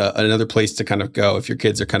 It's like another place to kind of go if your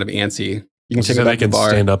kids are kind of antsy. You can take them back to the bar.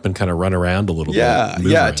 Stand up and kind of run around a little bit.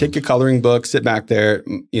 Yeah. Take a coloring book, sit back there.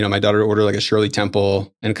 My daughter ordered like a Shirley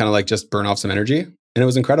Temple and kind of like just burn off some energy. And it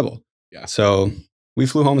was incredible. Yeah. So we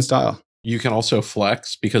flew home in style. You can also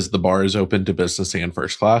flex because the bar is open to business and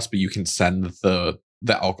first class, but you can send the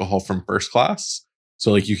alcohol from first class.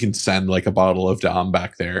 So like you can send like a bottle of Dom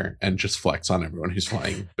back there and just flex on everyone who's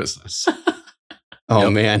flying business. Oh,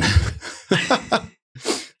 Yep. man.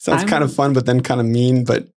 Sounds kind of fun, but then kind of mean.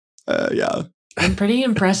 But yeah. I'm pretty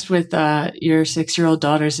impressed with your 6-year-old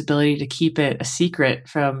daughter's ability to keep it a secret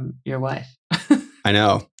from your wife. I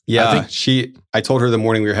know. Yeah. I told her the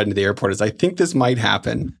morning we were heading to the airport, I think this might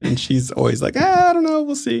happen. And she's always like, I don't know.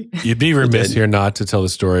 We'll see. You'd be remiss here not to tell the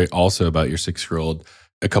story also about your 6-year-old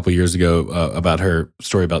a couple years ago about her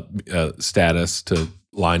story about status to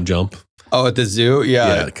line jump. Oh, at the zoo?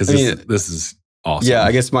 Yeah. Because this is awesome. Yeah,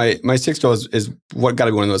 I guess my 6-year-old is what got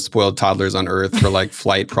to be one of those spoiled toddlers on earth for like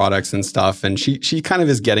flight products and stuff. And she kind of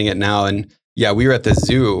is getting it now. And yeah, we were at the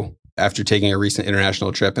zoo after taking a recent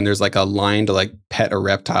international trip, and there's like a line to like pet a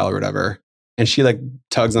reptile or whatever. And she like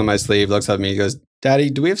tugs on my sleeve, looks at me, goes, "Daddy,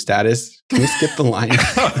 do we have status? Can we skip the line?"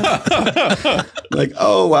 Like,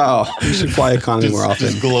 oh wow, we should fly economy more often.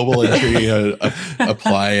 Just global entry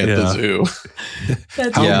apply at the zoo.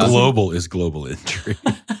 How global is global entry?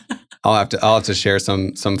 I'll have to share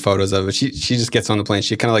some photos of it. She just gets on the plane.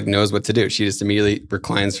 She kind of like knows what to do. She just immediately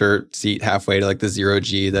reclines her seat halfway to like the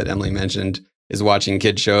 0G that Emily mentioned, is watching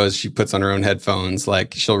kid shows. She puts on her own headphones.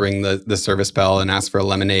 Like she'll ring the service bell and ask for a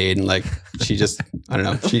lemonade. And like, she just, I don't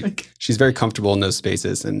know. She's very comfortable in those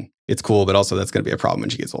spaces, and it's cool, but also that's going to be a problem when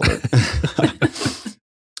she gets older.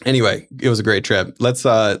 Anyway, it was a great trip. Let's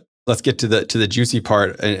get to the juicy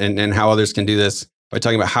part and how others can do this by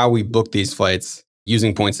talking about how we book these flights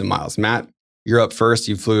using points and miles. Matt, you're up first.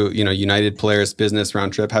 You flew, United, Polaris, business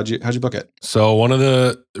round trip. How'd you book it? So one of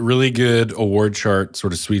the really good award chart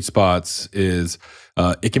sort of sweet spots is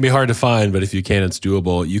it can be hard to find, but if you can, it's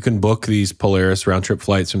doable. You can book these Polaris round trip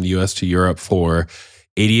flights from the US to Europe for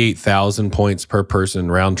 88,000 points per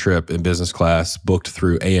person round trip in business class, booked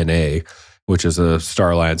through ANA, which is a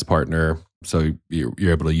Star Alliance partner. So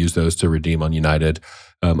you're able to use those to redeem on United.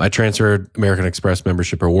 I transferred American Express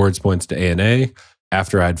membership rewards points to ANA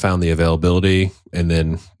after I'd found the availability and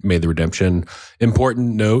then made the redemption.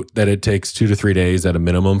 Important note that it takes 2 to 3 days at a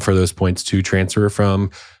minimum for those points to transfer from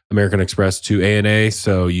American Express to ANA.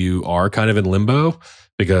 So you are kind of in limbo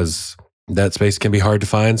because that space can be hard to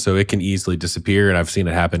find. So it can easily disappear. And I've seen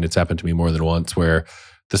it happen. It's happened to me more than once where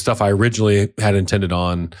the stuff I originally had intended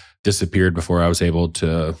on disappeared before I was able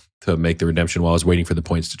to make the redemption while I was waiting for the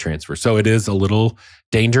points to transfer. So it is a little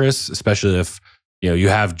dangerous, especially if you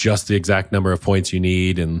have just the exact number of points you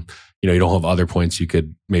need, and you don't have other points you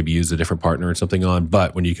could maybe use a different partner or something on.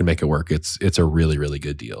 But when you can make it work, it's a really, really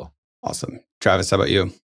good deal. Awesome. Travis, how about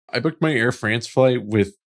you? I booked my Air France flight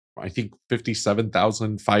with, I think,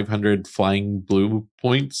 57,500 Flying Blue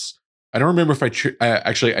points. I don't remember if I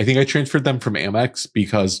think I transferred them from Amex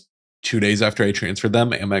because 2 days after I transferred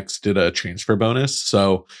them, Amex did a transfer bonus.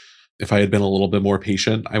 So if I had been a little bit more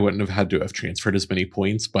patient, I wouldn't have had to have transferred as many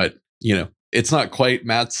points. But, it's not quite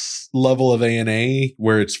Matt's level of ANA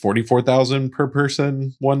where it's 44,000 per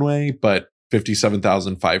person one way, but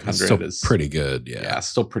 57,500 is pretty good. Yeah,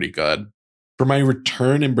 still pretty good. For my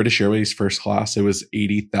return in British Airways first class, it was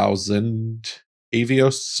 80,000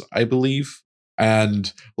 Avios, I believe.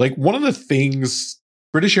 And like one of the things,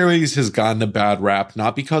 British Airways has gotten a bad rap,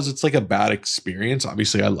 not because it's like a bad experience.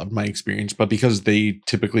 Obviously, I loved my experience, but because they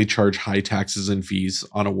typically charge high taxes and fees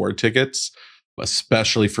on award tickets,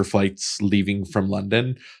 especially for flights leaving from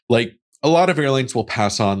London. Like a lot of airlines will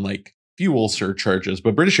pass on like fuel surcharges,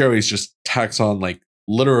 but British Airways just tax on like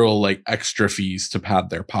literal like extra fees to pad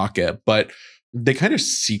their pocket. But they kind of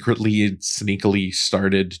secretly and sneakily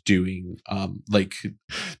started doing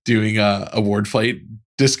award flight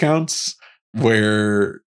discounts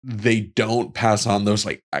where they don't pass on those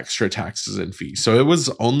like extra taxes and fees. So it was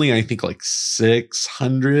only, I think, like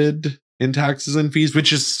 600 in taxes and fees,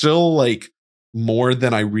 which is still like more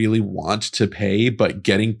than I really want to pay, but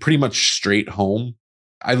getting pretty much straight home.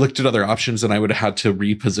 I looked at other options and I would have had to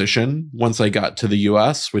reposition once I got to the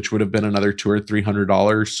US, which would have been another $200 or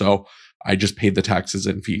 $300. So I just paid the taxes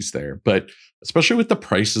and fees there. But especially with the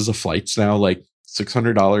prices of flights now, like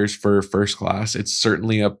 $600 for first class, it's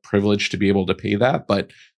certainly a privilege to be able to pay that.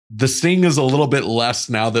 But the sting is a little bit less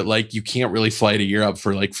now that like you can't really fly to Europe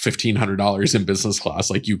for like $1,500 in business class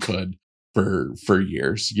like you could for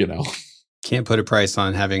years, Can't put a price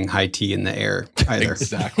on having high tea in the air either.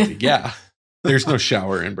 Exactly. Yeah. There's no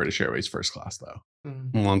shower in British Airways first class, though.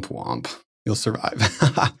 Womp womp. You'll survive.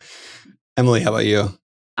 Emily, how about you?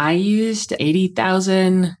 I used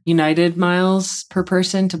 80,000 United miles per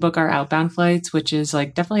person to book our outbound flights, which is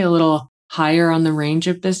like definitely a little higher on the range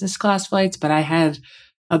of business class flights, but I had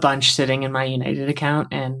a bunch sitting in my United account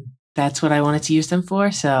and that's what I wanted to use them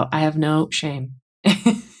for. So I have no shame.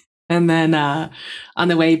 And then on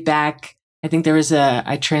the way back, I think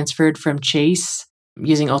I transferred from Chase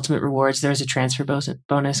using Ultimate Rewards, there was a transfer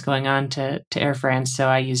bonus going on to Air France. So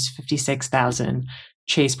I used 56,000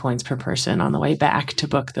 Chase points per person on the way back to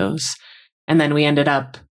book those. And then we ended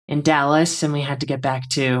up in Dallas and we had to get back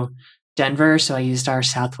to Denver. So I used our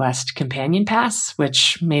Southwest Companion Pass,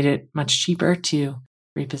 which made it much cheaper to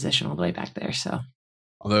reposition all the way back there. So,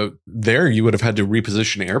 although there you would have had to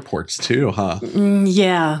reposition airports too, huh?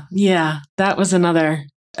 Yeah. That was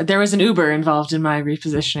there was an Uber involved in my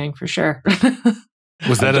repositioning for sure.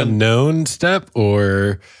 Was that a known step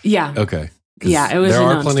or? Yeah. Okay. Yeah, it was. There a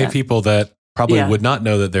are known plenty step. of people that probably would not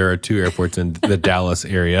know that there are 2 airports in the Dallas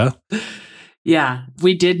area. Yeah,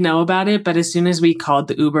 we did know about it, but as soon as we called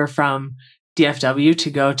the Uber from DFW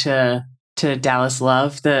to go to Dallas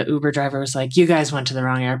Love, the Uber driver was like, "You guys went to the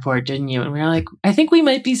wrong airport, didn't you?" And we were like, "I think we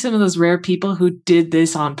might be some of those rare people who did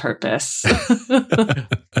this on purpose."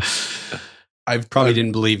 I probably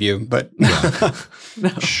didn't believe you, but No.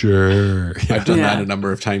 Sure. I've done that a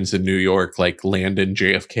number of times in New York, like land in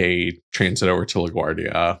JFK, transit over to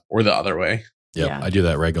LaGuardia, or the other way. Yep, Yeah. I do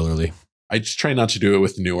that regularly. I just try not to do it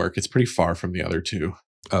with Newark. It's pretty far from the other 2.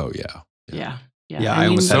 Oh, yeah. Yeah. Yeah, I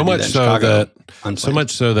almost had So to do much that in so Chicago, that unplanned. So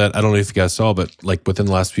much so that I don't know if you guys saw, but like within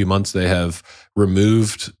the last few months, they have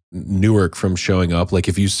removed Newark from showing up. Like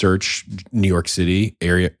if you search New York City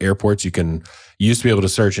area airports, you used to be able to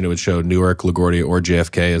search and it would show Newark, LaGuardia, or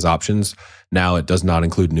JFK as options. Now it does not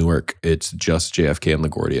include Newark. It's just JFK and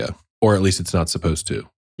LaGuardia, or at least it's not supposed to.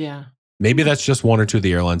 Yeah. Maybe that's just 1 or 2 of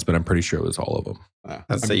the airlines, but I'm pretty sure it was all of them.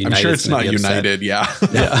 That's the I'm sure United's it's gonna not be upset. United. Yeah.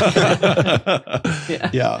 Yeah.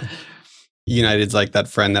 Yeah. United's like that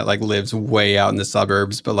friend that like lives way out in the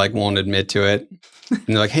suburbs, but like won't admit to it. And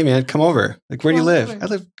they're like, "Hey man, come over. Like, where do you Come live?" over. "I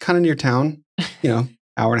live kind of near town,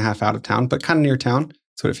 hour and a half out of town, but kind of near town."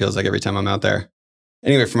 That's what it feels like every time I'm out there.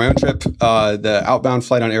 Anyway, for my own trip, the outbound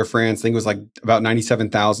flight on Air France, I think it was like about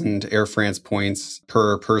 97,000 Air France points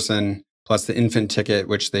per person, plus the infant ticket,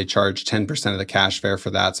 which they charge 10% of the cash fare for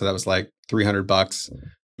that. So that was like $300.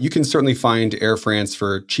 You can certainly find Air France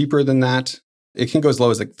for cheaper than that. It can go as low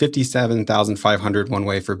as like 57,500 one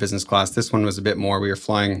way for business class. This one was a bit more. We were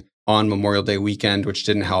flying on Memorial Day weekend, which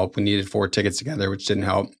didn't help. We needed 4 tickets together, which didn't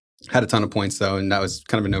help. Had a ton of points though, and that was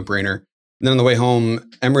kind of a no-brainer. And then on the way home,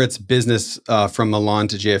 Emirates business from Milan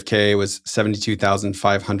to JFK was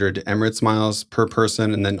 72,500 Emirates miles per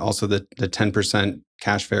person. And then also the 10%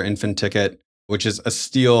 cash fare infant ticket, which is a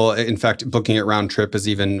steal. In fact, booking it round trip is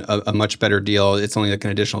even a much better deal. It's only like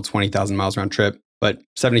an additional 20,000 miles round trip. But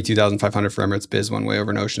 72,500 for Emirates Biz one way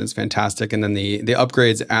over an ocean is fantastic. And then the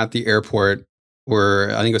upgrades at the airport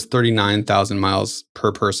were, I think it was 39,000 miles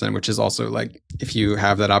per person, which is also like, if you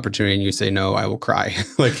have that opportunity and you say no, I will cry.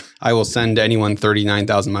 Like I will send anyone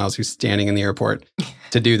 39,000 miles who's standing in the airport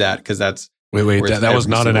to do that, because that's Wait, worth that was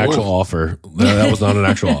every not an single actual one. offer. That was not an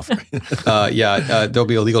actual offer. There'll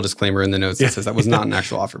be a legal disclaimer in the notes that says that was not an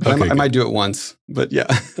actual offer. But Okay, I might do it once. But yeah.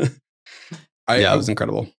 It was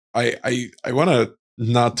incredible. I want to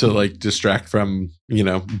not to like distract from,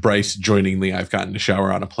 Bryce joining the I've Gotten to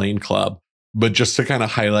Shower on a Plane Club, but just to kind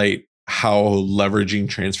of highlight how leveraging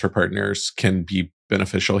transfer partners can be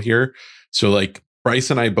beneficial here. So like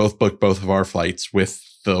Bryce and I both booked both of our flights with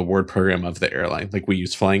the award program of the airline. Like we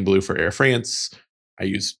used Flying Blue for Air France. I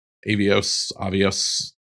used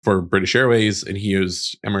Avios for British Airways, and he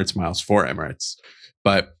used Emirates miles for Emirates.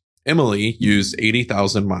 But Emily used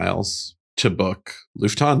 80,000 miles to book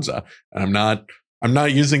Lufthansa. And I'm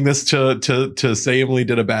not using this to say Emily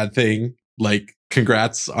did a bad thing. Like,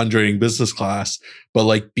 congrats on joining business class. But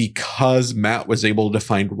like, because Matt was able to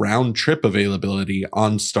find round trip availability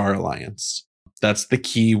on Star Alliance, that's the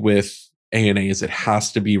key with ANA, is it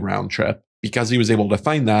has to be round trip. Because he was able to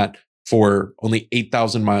find that for only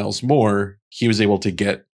 8,000 miles more, he was able to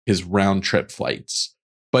get his round trip flights.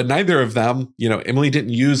 But neither of them, Emily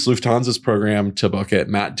didn't use Lufthansa's program to book it.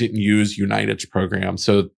 Matt didn't use United's program.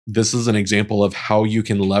 So this is an example of how you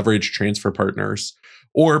can leverage transfer partners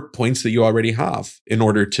or points that you already have in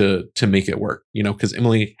order to make it work, because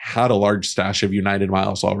Emily had a large stash of United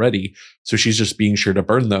miles already. So she's just being sure to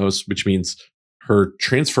burn those, which means her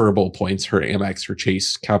transferable points, her Amex, her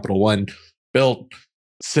Chase, Capital One, Bilt,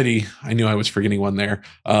 Citi, I knew I was forgetting one there.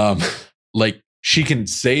 Like she can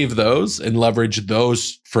save those and leverage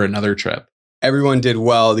those for another trip. Everyone did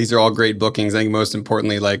well. These are all great bookings. I think most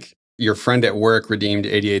importantly, like your friend at work redeemed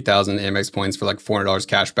 88,000 Amex points for like $400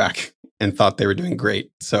 cash back and thought they were doing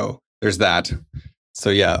great. So there's that. So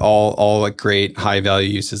yeah, all like great high value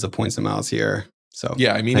uses of points and miles here. So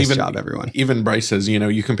yeah, I mean, nice job, everyone. Even Bryce says,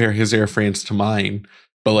 you compare his Air France to mine,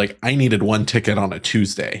 but like I needed 1 ticket on a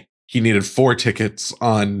Tuesday. He needed 4 tickets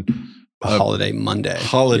on holiday Monday.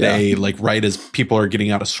 Like right as people are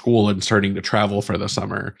getting out of school and starting to travel for the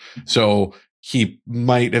summer. So he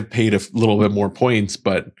might have paid a little bit more points,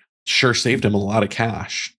 but sure saved him a lot of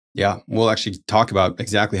cash. Yeah, we'll actually talk about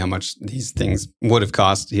exactly how much these things would have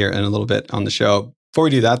cost here in a little bit on the show. Before we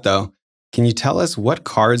do that, though, can you tell us what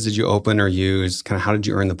cards did you open or use? Kind of how did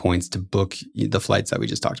you earn the points to book the flights that we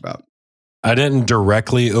just talked about? I didn't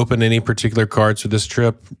directly open any particular cards for this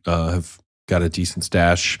trip. I've got a decent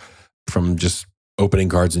stash from just opening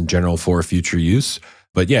cards in general for future use.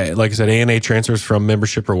 But yeah, like I said, ANA transfers from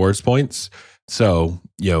membership rewards points. So,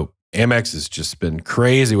 Amex has just been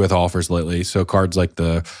crazy with offers lately. So cards like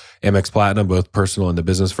the Amex Platinum, both personal and the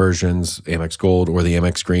business versions, Amex Gold or the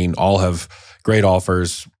Amex Green, all have great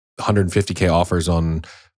offers, 150K offers on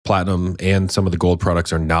Platinum, and some of the Gold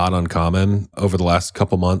products are not uncommon over the last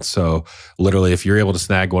couple months. So literally, if you're able to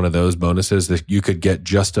snag one of those bonuses, that you could get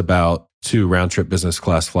just about 2 round-trip business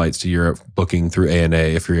class flights to Europe booking through ANA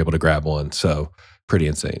if you're able to grab one. So pretty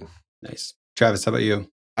insane. Nice. Travis, how about you?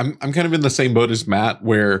 I'm kind of in the same boat as Matt,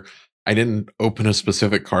 where I didn't open a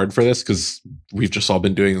specific card for this because we've just all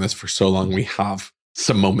been doing this for so long. We have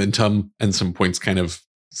some momentum and some points kind of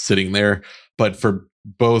sitting there. But for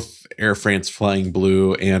both Air France Flying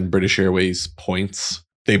Blue and British Airways points,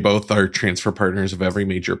 they both are transfer partners of every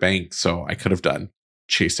major bank. So I could have done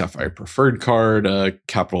Chase Sapphire Preferred card,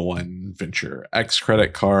 Capital One Venture X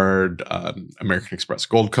credit card, American Express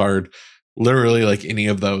Gold card. Literally, like any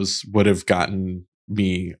of those would have gotten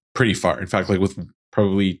me pretty far. In fact, like with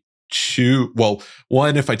probably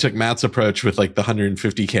one if I took Matt's approach with like the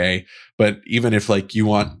 150K, but even if like you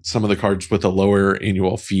want some of the cards with a lower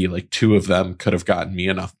annual fee, like 2 of them could have gotten me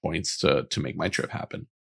enough points to make my trip happen.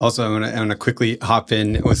 Also, I'm going to quickly hop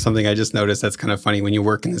in with something I just noticed that's kind of funny. When you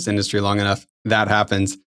work in this industry long enough, that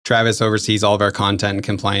happens. Travis oversees all of our content and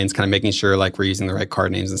compliance, kind of making sure like we're using the right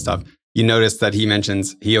card names and stuff. You notice that he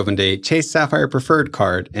mentions he opened a Chase Sapphire Preferred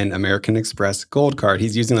card and American Express Gold card.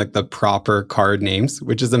 He's using like the proper card names,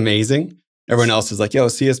 which is amazing. Everyone else is like,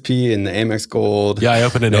 CSP and the Amex Gold. Yeah, I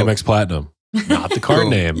opened an Amex Platinum. Not the card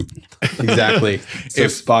name. Exactly. So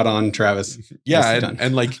spot on, Travis. Yeah,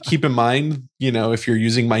 and like keep in mind, if you're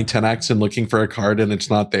using My 10X and looking for a card and it's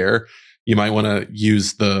not there, you might want to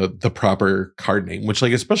use the proper card name, which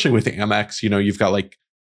like especially with the Amex, you've got like,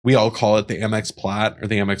 we all call it the Amex Plat or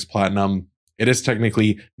the Amex Platinum. It is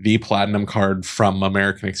technically the Platinum card from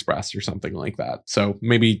American Express or something like that. So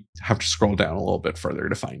maybe have to scroll down a little bit further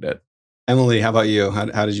to find it. Emily, how about you?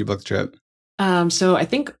 How did you book the trip? So I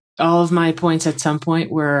think all of my points at some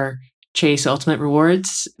point were Chase Ultimate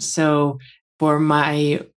Rewards. So for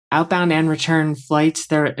my outbound and return flights,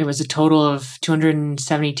 it was a total of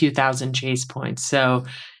 272,000 Chase points. So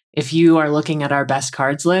if you are looking at our best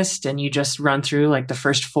cards list and you just run through like the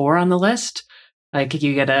first 4 on the list, like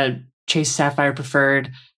you get a Chase Sapphire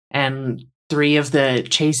Preferred and 3 of the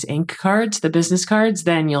Chase Ink cards, the business cards,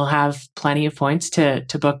 then you'll have plenty of points to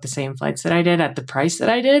book the same flights that I did at the price that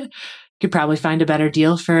I did. Could probably find a better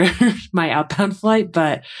deal for my outbound flight,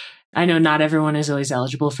 but I know not everyone is always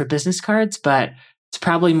eligible for business cards, but it's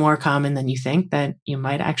probably more common than you think that you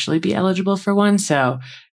might actually be eligible for one. So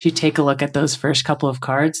if you take a look at those first couple of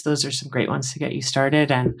cards, those are some great ones to get you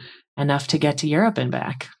started and enough to get to Europe and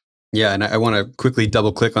back. Yeah, and I want to quickly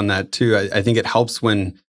double click on that too. I think it helps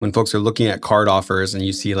when folks are looking at card offers and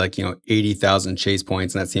you see like, 80,000 Chase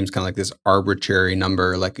points, and that seems kind of like this arbitrary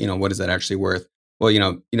number, like, what is that actually worth?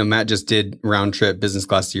 Well, Matt just did round trip business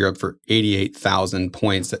class to Europe for 88,000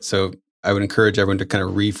 points. So I would encourage everyone to kind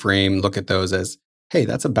of reframe, look at those as, hey,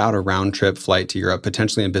 that's about a round trip flight to Europe,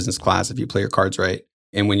 potentially in business class if you play your cards right.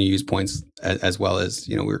 And when you use points as well as,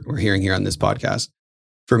 we're hearing here on this podcast.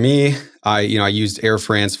 For me, I used Air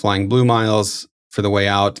France Flying Blue Miles for the way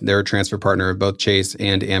out. They're a transfer partner of both Chase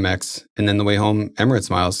and Amex. And then the way home,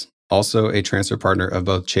 Emirates Miles, also a transfer partner of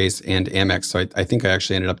both Chase and Amex. So I think I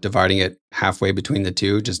actually ended up dividing it halfway between the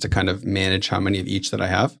two just to kind of manage how many of each that I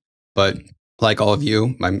have. But like all of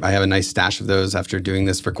you, I have a nice stash of those after doing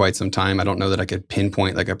this for quite some time. I don't know that I could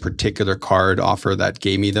pinpoint like a particular card offer that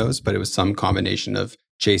gave me those, but it was some combination of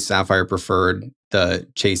Chase Sapphire Preferred, the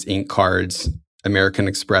Chase Ink cards, American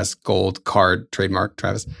Express Gold card, trademark,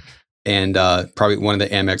 Travis, and probably one of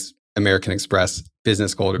the Amex American Express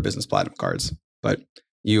Business Gold or Business Platinum cards. But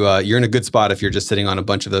you're in a good spot if you're just sitting on a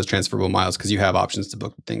bunch of those transferable miles because you have options to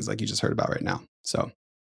book things like you just heard about right now. So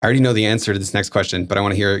I already know the answer to this next question, but I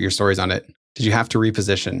want to hear your stories on it. Did you have to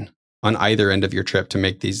reposition on either end of your trip to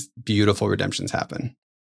make these beautiful redemptions happen?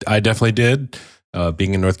 I definitely did.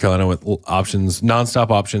 Being in North Carolina with options,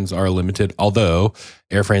 nonstop options are limited. Although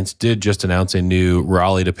Air France did just announce a new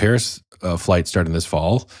Raleigh to Paris flight starting this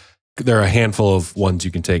fall. there are a handful of ones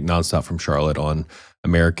you can take nonstop from Charlotte on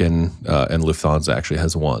American, and Lufthansa actually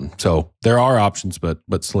has one. So there are options, but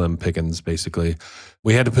slim pickings basically.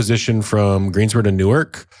 We had a position from Greensboro to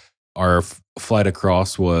Newark. Our flight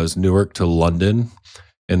across was Newark to London.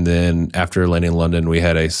 And then after landing in London, we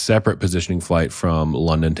had a separate positioning flight from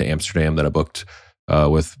London to Amsterdam that I booked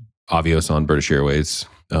with Avios on British Airways.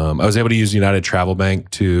 I was able to use United Travel Bank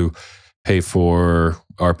to pay for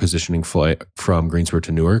our positioning flight from Greensboro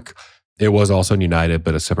to Newark. It was also in United,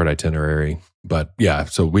 but a separate itinerary. But yeah,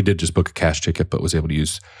 so we did just book a cash ticket, but was able to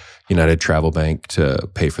use United Travel Bank to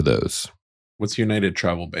pay for those. What's United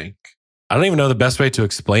Travel Bank? I don't even know the best way to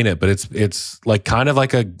explain it, but it's like kind of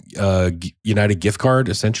like a United gift card,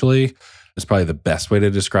 essentially. It's probably the best way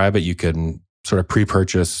to describe it. You can sort of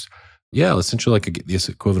pre-purchase, essentially like this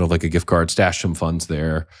equivalent of like a gift card, stash some funds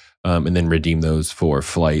there, and then redeem those for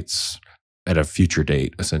flights at a future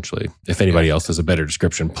date, essentially. If anybody else has a better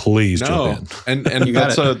description, please jump in. And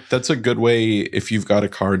that's a good way if you've got a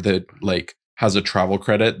card that like has a travel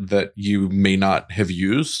credit that you may not have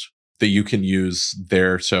used that you can use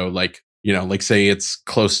there. So like, like say it's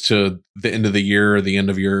close to the end of the year or the end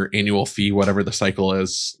of your annual fee, whatever the cycle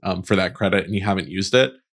is for that credit, and you haven't used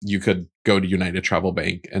it, you could go to United Travel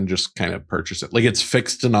Bank and just kind of purchase it. Like it's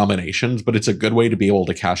fixed denominations, but it's a good way to be able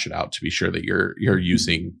to cash it out to be sure that you're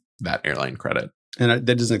using that airline credit. And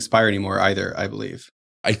that doesn't expire anymore either, I believe.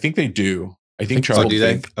 I think they do. I think Travel do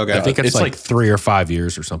they? Bank. Okay. I think it's like 3 or 5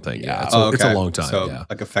 years or something. Yeah. It's a long time. So yeah.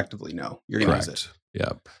 like effectively, no, you're going to use it. Yeah.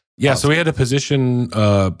 Yeah. Awesome. So we had a position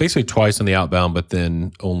basically twice on the outbound, but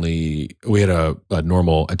then we had a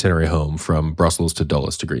normal itinerary home from Brussels to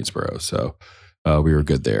Dulles to Greensboro. So we were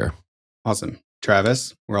good there. Awesome.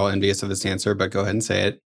 Travis, we're all envious of this answer, but go ahead and say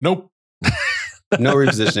it. Nope. No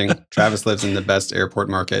repositioning. Travis lives in the best airport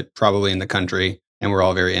market, probably in the country, and we're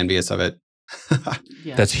all very envious of it.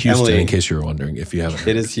 Yeah. That's Houston, Emily, in case you were wondering, if you haven't heard.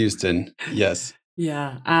 It is Houston. Yes.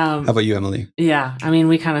 Yeah. How about you, Emily? Yeah. I mean,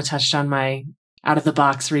 we kind of touched on my out of the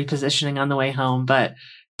box repositioning on the way home, but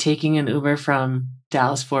taking an Uber from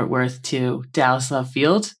Dallas Fort Worth to Dallas Love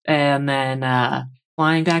Field and then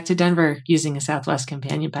flying back to Denver using a Southwest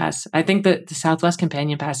Companion Pass. I think that the Southwest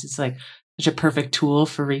Companion Pass is like such a perfect tool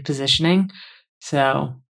for repositioning.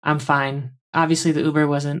 So I'm fine. Obviously, the Uber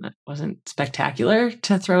wasn't spectacular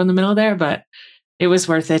to throw in the middle there, but it was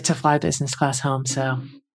worth it to fly business class home. So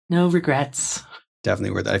no regrets.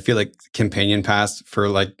 Definitely worth it. I feel like Companion Pass for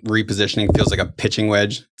like repositioning feels like a pitching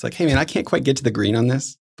wedge. It's like, hey man, I can't quite get to the green on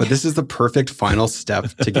this, but this is the perfect final step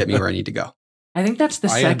to get me where I need to go. I think that's the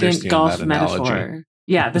second golf metaphor.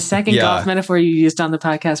 Yeah, the second Yeah. golf metaphor you used on the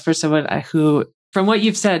podcast for someone who, from what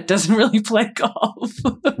you've said, doesn't really play golf.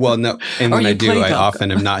 Well, no, and Or when you I do, play I golf.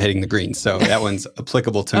 often am not hitting the green. So that one's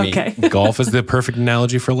applicable to me. Okay. Golf is the perfect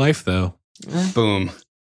analogy for life, though. Boom.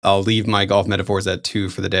 I'll leave my golf metaphors at 2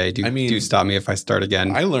 for the day. Do stop me if I start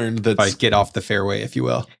again. I learned if I that get off the fairway, if you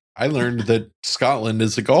will. I learned that Scotland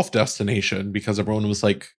is a golf destination because everyone was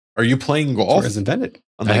like, "Are you playing That's where golf?" it's invented.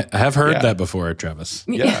 I'm like, I have heard yeah. that before, Travis.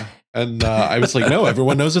 yeah. And I was like, "No,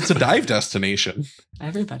 everyone knows it's a dive destination."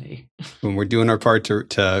 Everybody. When we're doing our part to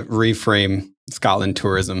reframe Scotland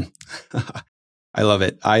tourism. I love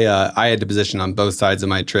it. I had to position on both sides of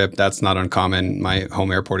my trip. That's not uncommon. My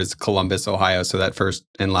home airport is Columbus, Ohio. So that first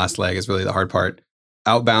and last leg is really the hard part.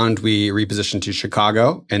 Outbound, we repositioned to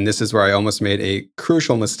Chicago. And this is where I almost made a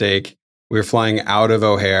crucial mistake. We were flying out of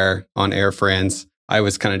O'Hare on Air France. I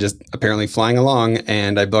was kind of just apparently flying along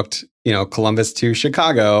and I booked, Columbus to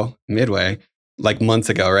Chicago Midway like months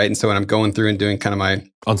ago, right? And so when I'm going through and doing kind of my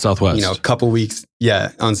On Southwest. a couple weeks,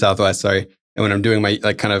 on Southwest, sorry. And when I'm doing my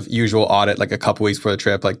like kind of usual audit, like a couple weeks before the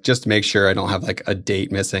trip, like just to make sure I don't have like a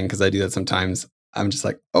date missing, because I do that sometimes. I'm just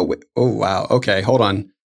like, oh wow, okay, hold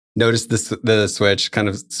on. Notice the switch, kind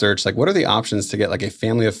of search like what are the options to get like a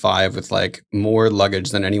family of 5 with like more luggage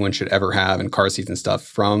than anyone should ever have and car seats and stuff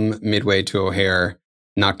from Midway to O'Hare.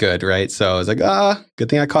 Not good, right? So I was like, good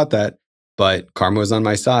thing I caught that. But karma was on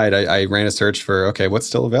my side. I ran a search for, okay, what's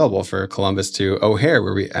still available for Columbus to O'Hare,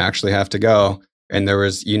 where we actually have to go. And there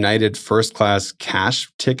was United first class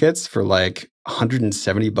cash tickets for like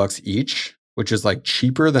 $170 each, which is like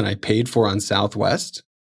cheaper than I paid for on Southwest.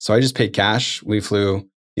 So I just paid cash. We flew,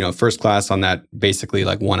 first class on that basically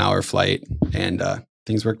like 1 hour flight, and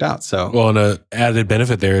things worked out. So, Well, and an added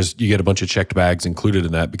benefit there is you get a bunch of checked bags included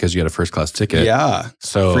in that because you got a first class ticket. yeah,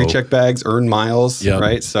 So free check bags, earn miles, Yep.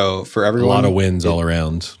 right? So for a everyone, lot of wins all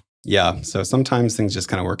around. Yeah. So sometimes things just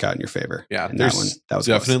kind of work out in your favor. Yeah, And that was close.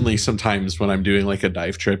 definitely sometimes when I'm doing like a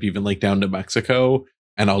dive trip, even like down to Mexico,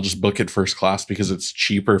 and I'll just book it first class because it's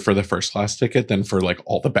cheaper for the first class ticket than for like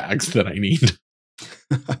all the bags that I need.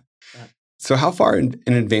 So how far in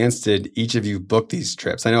advance did each of you book these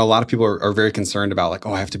trips? I know a lot of people are very concerned about like,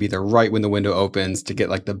 oh, I have to be there right when the window opens to get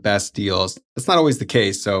like the best deals. That's not always the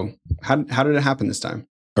case. So how did it happen this time?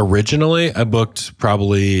 Originally, I booked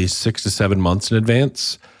probably 6 to 7 months in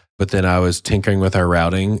advance, but then I was tinkering with our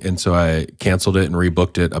routing. And so I canceled it and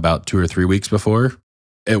rebooked it about 2 or 3 weeks before.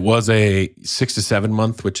 It was a 6 to 7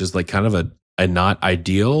 month, which is like kind of a not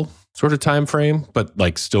ideal sort of time frame, but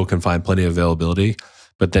like still can find plenty of availability.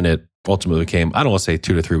 But then it ultimately came, I don't want to say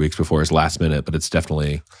 2 to 3 weeks before is last minute, but it's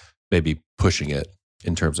definitely maybe pushing it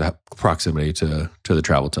in terms of proximity to the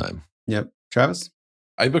travel time. Yep. Travis?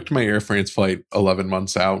 I booked my Air France flight 11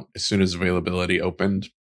 months out as soon as availability opened.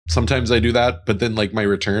 Sometimes I do that, but then like my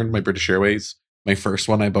return, my British Airways, my first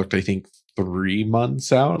one I booked, I think 3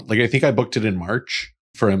 months out. Like I think I booked it in March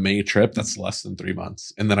for a May trip. That's less than 3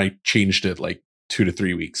 months. And then I changed it like 2 to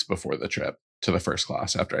 3 weeks before the trip to the first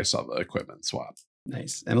class after I saw the equipment swap.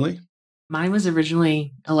 Nice. Emily? Mine was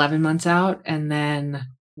originally 11 months out. And then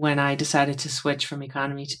when I decided to switch from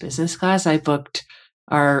economy to business class, I booked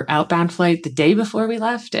our outbound flight the day before we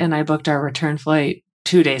left. And I booked our return flight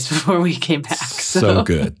 2 days before we came back. So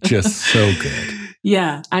good. Just so good.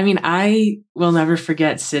 Yeah. I mean, I will never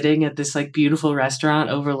forget sitting at this like beautiful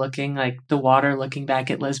restaurant overlooking like the water, looking back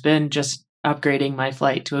at Lisbon, just upgrading my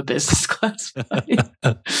flight to a business class flight.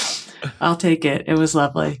 I'll take it. It was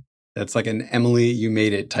lovely. That's like an Emily, you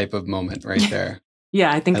made it type of moment right there. Yeah,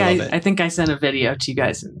 I think love it. I think I sent a video to you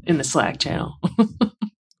guys in the Slack channel. Ooh,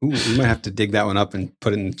 we might have to dig that one up and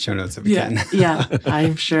put it in the show notes if we can. Yeah,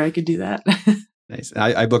 I'm sure I could do that. Nice.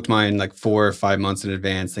 I booked mine like 4 or 5 months in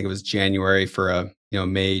advance. I think it was January for a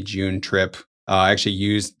May, June trip. I actually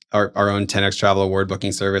used our own 10X Travel Award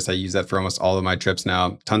booking service. I use that for almost all of my trips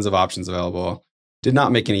now. Tons of options available. Did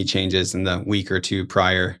not make any changes in the week or two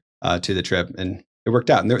prior to the trip, and it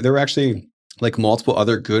worked out. And there were actually like multiple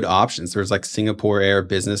other good options. There was like Singapore Air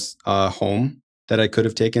Business Home that I could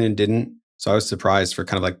have taken and didn't. So I was surprised for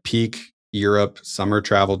kind of like peak Europe summer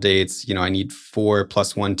travel dates. I need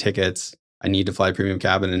 4+1 tickets. I need to fly premium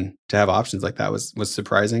cabin, and to have options like that was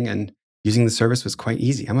surprising. And using the service was quite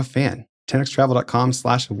easy. I'm a fan.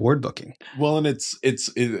 10xtravel.com/award booking. Well, and it's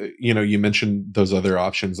you mentioned those other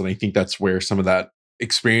options, and I think that's where some of that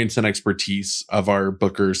experience and expertise of our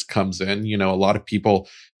bookers comes in. A lot of people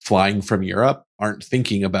flying from Europe aren't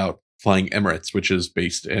thinking about flying Emirates, which is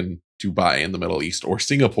based in Dubai in the Middle East, or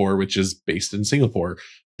Singapore, which is based in Singapore.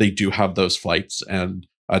 They do have those flights, and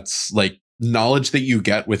that's like knowledge that you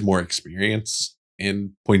get with more experience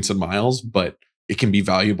in points and miles, but it can be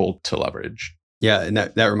valuable to leverage. Yeah, and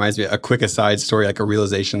that reminds me, a quick aside story, like a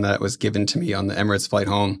realization that was given to me on the Emirates flight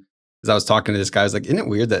home. As I was talking to this guy, I was like, isn't it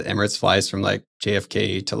weird that Emirates flies from like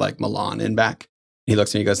JFK to like Milan and back? He looks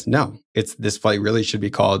at me and goes, no, this flight really should be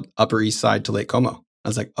called Upper East Side to Lake Como. I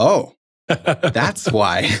was like, oh, that's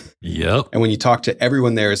why. Yep. And when you talk to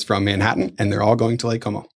everyone there is from Manhattan, and they're all going to Lake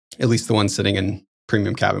Como, at least the ones sitting in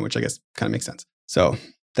premium cabin, which I guess kind of makes sense. So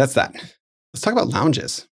that's that. Let's talk about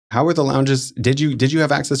lounges. How were the lounges? Did you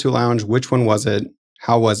have access to a lounge? Which one was it?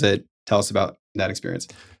 How was it? Tell us about that experience.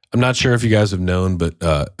 I'm not sure if you guys have known, but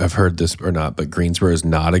I've heard this or not, but Greensboro is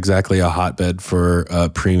not exactly a hotbed for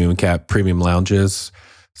premium lounges.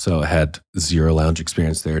 So I had 0 lounge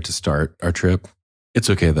experience there to start our trip. It's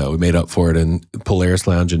okay though. We made up for it in Polaris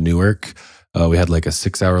Lounge in Newark. We had like a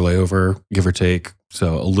 6-hour layover, give or take.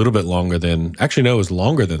 So a little bit longer than, actually no, it was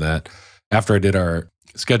longer than that after I did our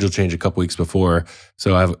schedule change a couple weeks before.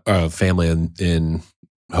 So I have a family in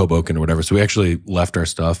Hoboken or whatever. So we actually left our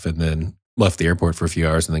stuff and then left the airport for a few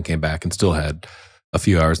hours and then came back and still had a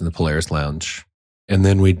few hours in the Polaris Lounge. And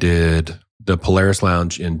then we did the Polaris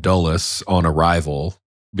Lounge in Dulles on arrival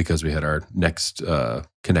because we had our next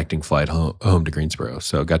connecting flight home to Greensboro.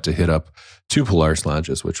 So got to hit up 2 Polaris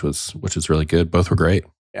Lounges, which was really good. Both were great.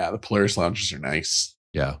 Yeah, the Polaris Lounges are nice.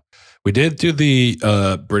 Yeah. We did do the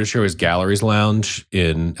British Airways Galleries Lounge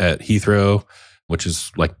at Heathrow, which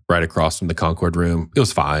is like right across from the Concorde room. It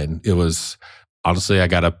was fine. It was, honestly, I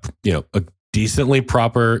got a decently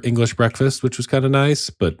proper English breakfast, which was kind of nice,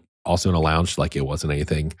 but also in a lounge, like it wasn't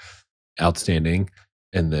anything outstanding.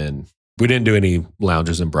 And then we didn't do any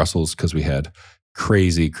lounges in Brussels because we had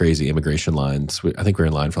crazy immigration lines. I think we were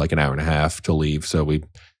in line for like an hour and a half to leave. So we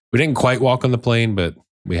didn't quite walk on the plane, but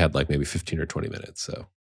we had like maybe 15 or 20 minutes. So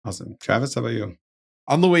awesome. Travis, how about you?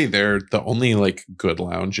 On the way there, the only like good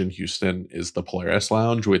lounge in Houston is the Polaris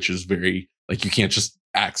Lounge, which is very like you can't just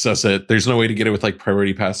access it. There's no way to get it with like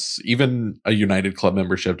priority pass. Even a United Club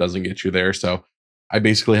membership doesn't get you there. So I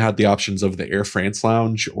basically had the options of the Air France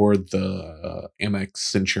Lounge or the Amex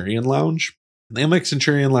Centurion Lounge. The Amex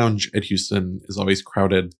Centurion Lounge at Houston is always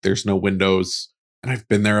crowded. There's no windows. And I've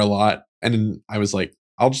been there a lot. And I was like,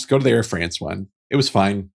 I'll just go to the Air France one. It was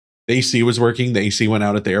fine. The AC was working. The AC went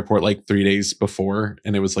out at the airport like 3 days before,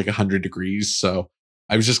 and it was like 100 degrees. So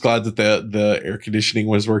I was just glad that the air conditioning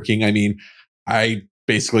was working. I mean, I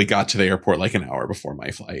basically got to the airport like an hour before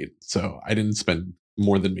my flight. So I didn't spend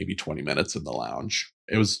more than maybe 20 minutes in the lounge.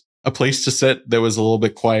 It was a place to sit that was a little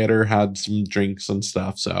bit quieter, had some drinks and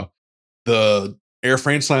stuff. So the Air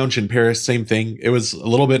France lounge in Paris, same thing. It was a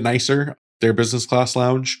little bit nicer. Their business class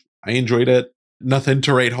lounge, I enjoyed it. Nothing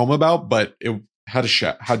to write home about, but it had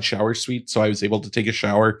had shower suite. So I was able to take a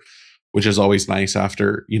shower, which is always nice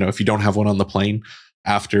after, if you don't have one on the plane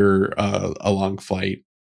after a long flight.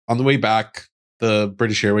 On the way back, the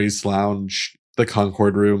British Airways lounge, the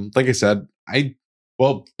Concorde room, like I said,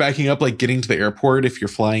 backing up, like getting to the airport, if you're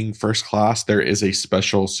flying first class, there is a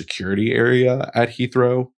special security area at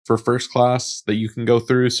Heathrow for first class that you can go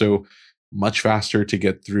through. So much faster to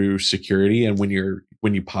get through security. And when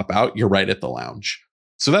you pop out, you're right at the lounge.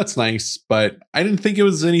 So that's nice, but I didn't think it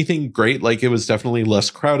was anything great. Like, it was definitely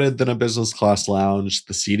less crowded than a business class lounge.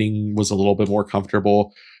 The seating was a little bit more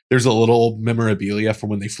comfortable. There's a little memorabilia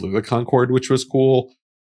from when they flew the Concorde, which was cool.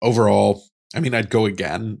 Overall, I mean, I'd go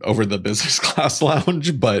again over the business class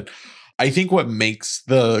lounge, but I think what makes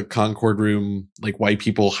the Concorde room, like why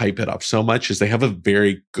people hype it up so much, is they have a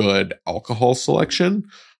very good alcohol selection.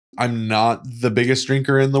 I'm not the biggest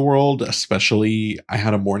drinker in the world, especially I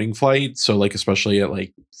had a morning flight. So like, especially at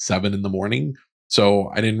like 7 a.m. So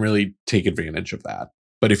I didn't really take advantage of that.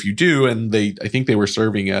 But if you do, and I think they were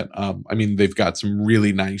serving it, I mean, they've got some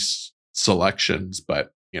really nice selections,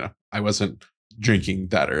 but I wasn't drinking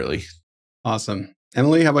that early. Awesome.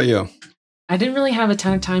 Emily, how about you? I didn't really have a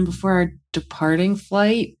ton of time before our departing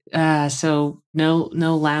flight. So no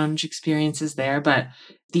lounge experiences there, but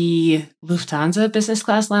the Lufthansa business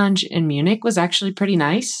class lounge in Munich was actually pretty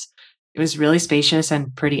nice. It was really spacious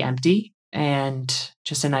and pretty empty, and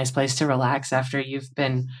just a nice place to relax after you've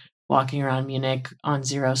been walking around Munich on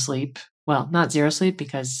zero sleep. Well, not zero sleep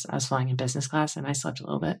because I was flying in business class and I slept a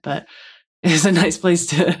little bit, but it was a nice place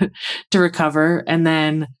to recover. And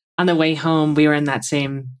then on the way home, we were in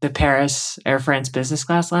the Paris Air France business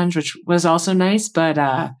class lounge, which was also nice. But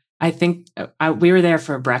I think we were there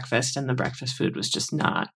for breakfast, and the breakfast food was just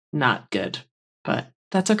not good. But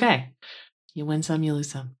that's okay. You win some, you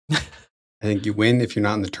lose some. I think you win if you're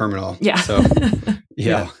not in the terminal. Yeah. So,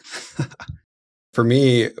 yeah. For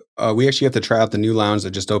me, we actually have to try out the new lounge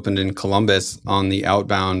that just opened in Columbus on the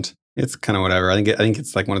outbound. It's kind of whatever. I think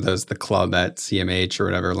it's like one of those, the club at CMH or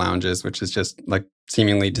whatever lounges, which is just like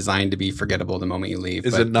seemingly designed to be forgettable the moment you leave.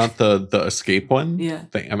 Is it not the Escape one? Yeah.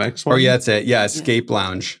 The Amex one? Oh, yeah, that's it. Yeah, Escape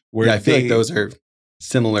Lounge. I feel like those are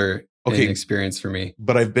similar in experience for me.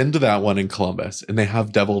 But I've been to that one in Columbus, and they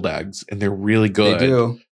have deviled eggs, and they're really good. They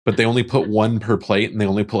do. But they only put one per plate, and they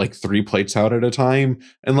only put like 3 plates out at a time.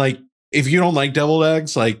 And like, if you don't like deviled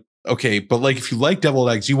eggs, like, okay, but like if you like deviled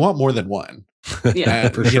eggs, you want more than one. Yeah,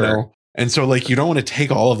 and, for sure. And so like, you don't want to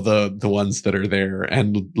take all of the ones that are there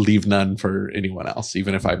and leave none for anyone else,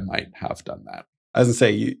 even if I might have done that. I was going to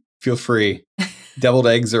say, you feel free. Deviled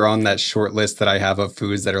eggs are on that short list that I have of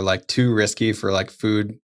foods that are like too risky for like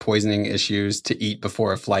food poisoning issues to eat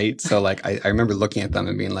before a flight. So like, I remember looking at them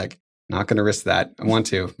and being like, not going to risk that. I want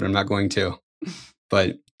to, but I'm not going to.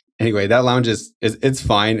 But anyway, that lounge it's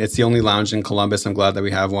fine. It's the only lounge in Columbus. I'm glad that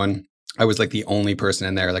we have one. I was like the only person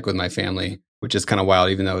in there, like with my family, which is kind of wild,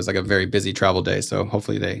 even though it was like a very busy travel day. So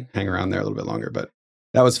hopefully they hang around there a little bit longer, but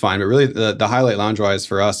that was fine. But really the highlight lounge-wise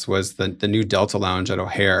for us was the new Delta Lounge at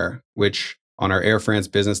O'Hare, which on our Air France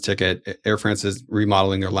business ticket, Air France is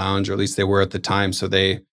remodeling their lounge, or at least they were at the time. So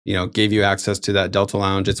they, gave you access to that Delta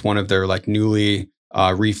Lounge. It's one of their like newly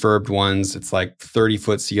refurbed ones. It's like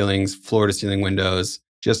 30-foot ceilings, floor-to-ceiling windows,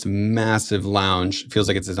 just massive lounge. It feels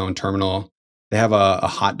like it's its own terminal. They have a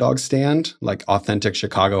hot dog stand, like authentic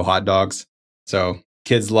Chicago hot dogs. So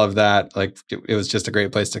kids love that. Like it was just a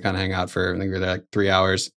great place to kind of hang out for, I think we were there like 3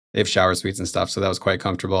 hours. They have shower suites and stuff. So that was quite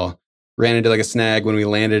comfortable. Ran into like a snag when we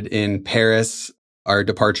landed in Paris. Our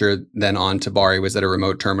departure then on to Bari was at a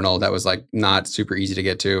remote terminal that was like not super easy to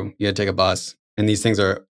get to. You had to take a bus. And these things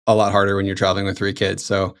are a lot harder when you're traveling with 3 kids.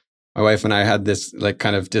 So my wife and I had this like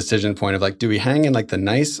kind of decision point of like, do we hang in like the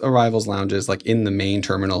nice arrivals lounges, like in the main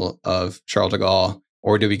terminal of Charles de Gaulle,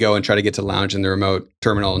 or do we go and try to get to lounge in the remote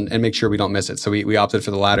terminal and make sure we don't miss it? So we opted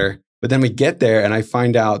for the latter. But then we get there and I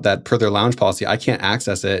find out that per their lounge policy, I can't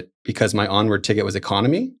access it because my onward ticket was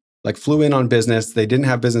economy, like flew in on business. They didn't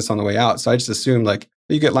have business on the way out. So I just assumed like,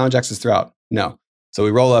 you get lounge access throughout. No. So we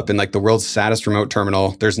roll up in like the world's saddest remote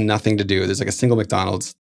terminal. There's nothing to do. There's like a single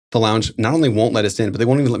McDonald's. The lounge not only won't let us in, but they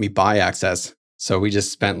won't even let me buy access. So we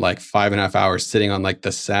just spent like 5.5 hours sitting on like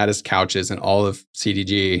the saddest couches in all of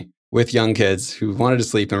CDG with young kids who wanted to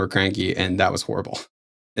sleep and were cranky. And that was horrible.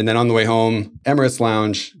 And then on the way home, Emirates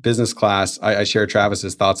Lounge, business class. I share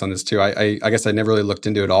Travis's thoughts on this too. I guess I never really looked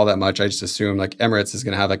into it all that much. I just assumed like Emirates is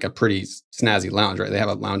going to have like a pretty snazzy lounge, right? They have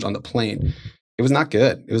a lounge on the plane. It was not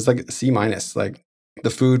good. It was like a C-. Like the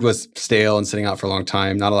food was stale and sitting out for a long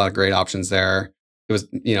time. Not a lot of great options there. It was,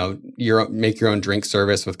 make your own drink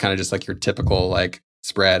service with kind of just like your typical like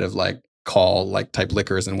spread of like call like type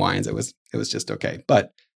liquors and wines. It was just okay.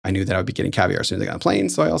 But I knew that I would be getting caviar as soon as I got on the plane.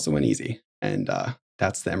 So I also went easy. And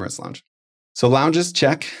that's the Emirates Lounge. So lounges,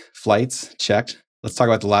 check. Flights, checked. Let's talk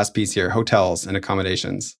about the last piece here. Hotels and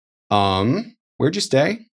accommodations. Where'd you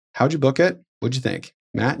stay? How'd you book it? What'd you think?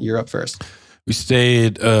 Matt, you're up first. We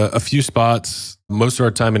stayed a few spots. Most of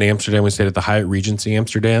our time in Amsterdam, we stayed at the Hyatt Regency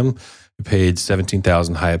Amsterdam. We paid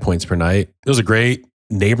 17,000 Hyatt points per night. It was a great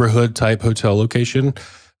neighborhood type hotel location.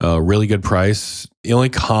 Really good price. The only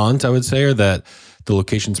cons I would say are that the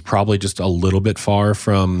location's probably just a little bit far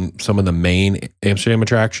from some of the main Amsterdam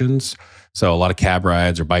attractions. So a lot of cab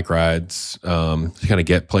rides or bike rides to kind of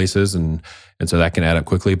get places. And so that can add up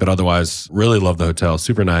quickly. But otherwise, really love the hotel.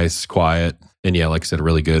 Super nice, quiet. And yeah, like I said, a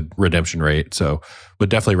really good redemption rate. So would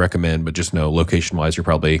definitely recommend, but just know location-wise, you're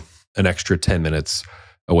probably an extra 10 minutes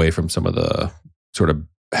away from some of the sort of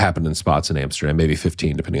happening spots in Amsterdam, maybe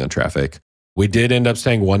 15 depending on traffic. We did end up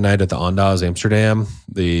staying one night at the Andaz Amsterdam.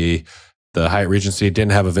 The Hyatt Regency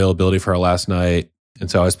didn't have availability for our last night.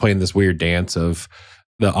 And so I was playing this weird dance of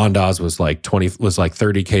the Andaz was like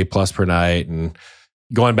 30K plus per night and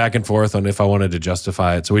going back and forth on if I wanted to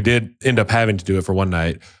justify it. So we did end up having to do it for one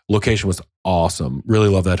night. Location was awesome. Really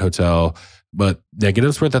love that hotel. But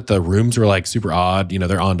negatives were that the rooms were like super odd. They're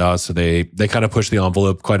Andaz, so they kind of pushed the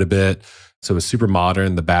envelope quite a bit. So it was super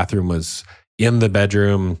modern. The bathroom was in the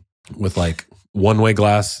bedroom with like one-way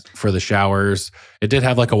glass for the showers. It did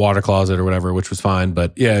have like a water closet or whatever, which was fine.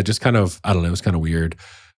 But yeah, just kind of, I don't know, it was kind of weird.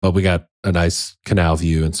 But we got a nice canal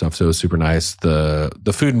view and stuff, so it was super nice. The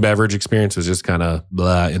food and beverage experience was just kind of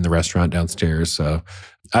blah in the restaurant downstairs. So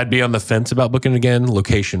I'd be on the fence about booking again.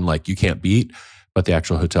 Location, like you can't beat, but the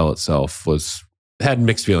actual hotel itself had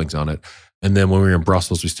mixed feelings on it. And then when we were in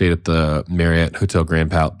Brussels, we stayed at the Marriott Hotel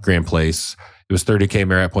Grand Place. It was 30K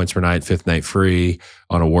Marriott points per night, 5th night free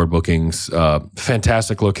on award bookings.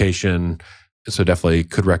 Fantastic location. So definitely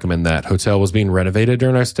could recommend that. Hotel was being renovated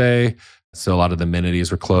during our stay. So a lot of the amenities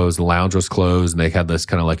were closed. The lounge was closed and they had this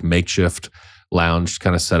kind of like makeshift lounge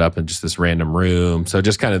kind of set up in just this random room. So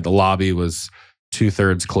just kind of the lobby was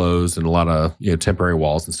 2/3 closed and a lot of temporary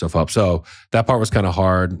walls and stuff up. So that part was kind of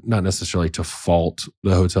hard, not necessarily to fault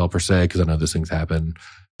the hotel per se, because I know those things happen,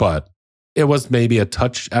 but it was maybe a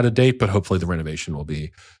touch out of date, but hopefully the renovation will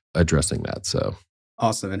be addressing that. So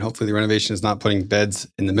awesome. And hopefully the renovation is not putting beds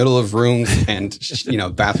in the middle of rooms and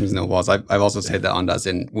bathrooms in the walls. I've also said that Andaz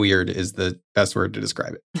in weird is the best word to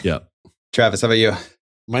describe it. Yeah. Travis, how about you?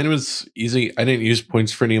 Mine was easy. I didn't use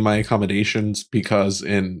points for any of my accommodations because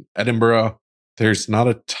in Edinburgh, there's not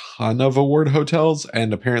a ton of award hotels.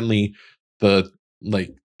 And apparently the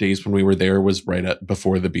days when we were there was right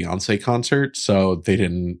before the Beyonce concert. So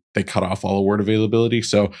they cut off all award availability.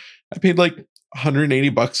 So I paid like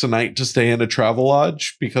 $180 a night to stay in a travel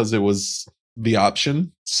lodge because it was the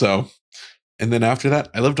option. So, and then after that,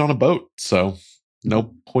 I lived on a boat. So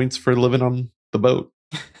no points for living on the boat.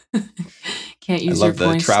 Can't use I love your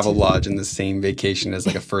the points travel lodge in the same vacation as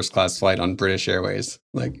like a first class flight on British Airways.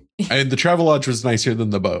 The travel lodge was nicer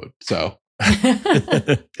than the boat. So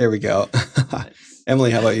there we go.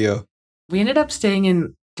 Emily, how about you? We ended up staying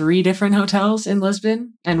in 3 different hotels in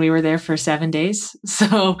Lisbon, and we were there for 7 days.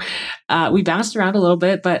 So we bounced around a little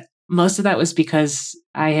bit, but most of that was because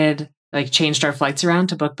I had changed our flights around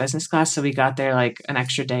to book business class. So we got there like an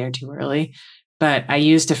extra day or 2 early. But I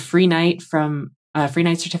used a free night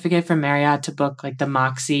certificate from Marriott to book like the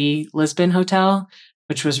Moxie Lisbon hotel,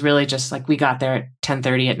 which was really just we got there at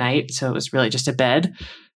 10:30 at night. So it was really just a bed.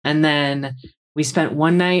 And then we spent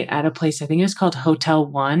one night at a place, I think it was called Hotel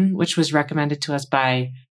One, which was recommended to us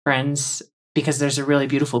by friends because there's a really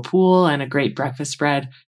beautiful pool and a great breakfast spread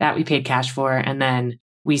that we paid cash for. And then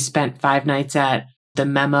we spent 5 nights at the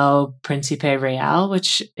Memo Principe Real,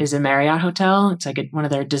 which is a Marriott hotel. It's one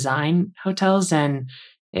of their design hotels. And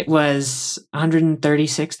it was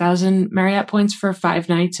 136,000 Marriott points for 5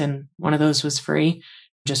 nights. And one of those was free,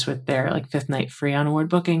 just with their 5th night free on award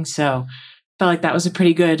booking. So felt like that was a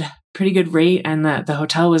pretty good rate. And the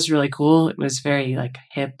hotel was really cool. It was very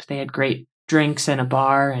hip. They had great drinks and a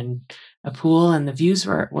bar and a pool, and the views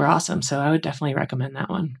were awesome. So I would definitely recommend that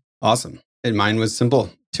one. Awesome. And mine was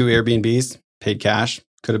simple. 2 Airbnbs, paid cash.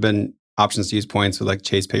 Could have been options to use points with like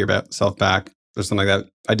Chase Pay Yourself Back or something like that.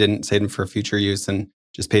 I didn't save them for future use and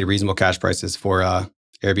just paid reasonable cash prices for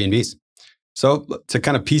Airbnbs. So to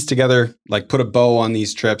kind of piece together, like put a bow on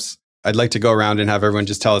these trips, I'd like to go around and have everyone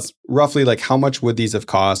just tell us roughly like how much would these have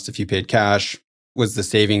cost if you paid cash? Was the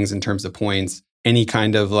savings in terms of points? Any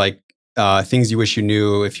kind of like things you wish you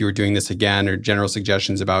knew if you were doing this again, or general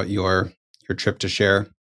suggestions about your trip to share?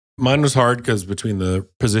 Mine was hard because between the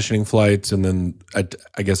positioning flights and then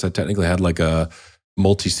I guess I technically had like a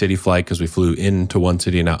multi-city flight because we flew into one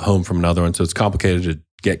city and out home from another one. So it's complicated to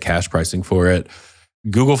get cash pricing for it.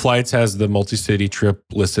 Google Flights has the multi-city trip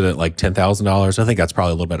listed at like $10,000. I think that's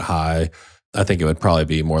probably a little bit high. I think it would probably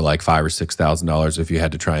be more like $5,000 or $6,000 if you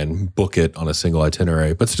had to try and book it on a single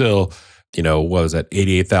itinerary. But still, what was that?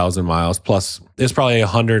 88,000 miles plus. It's probably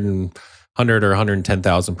 100 or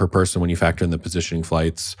 110,000 per person when you factor in the positioning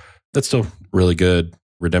flights. That's still really good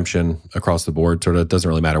redemption across the board. Sort of doesn't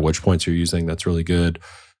really matter which points you're using. That's really good.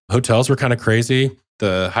 Hotels were kind of crazy.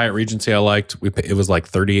 The Hyatt Regency I liked. It was like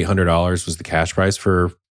 $3,800 was the cash price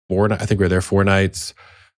for 4 I think we were there 4 nights.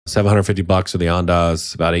 $750 for the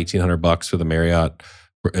Andaz, about $1,800 for the Marriott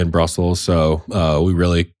in Brussels. So we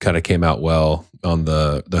really kind of came out well on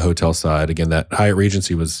the hotel side. Again, that Hyatt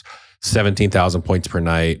Regency was 17,000 points per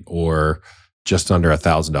night, or just under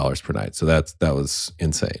 $1,000 per night. So that was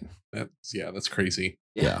insane. That's crazy.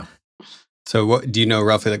 Yeah. So what do you know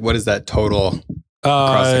roughly? Like, what is that total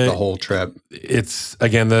across like the whole trip? It's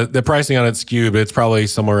again the pricing on it's skewed, but it's probably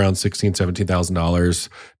somewhere around $16,000-$17,000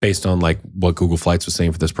 based on like what Google Flights was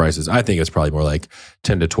saying for this prices. I think it's probably more like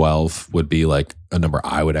 10 to 12 would be like a number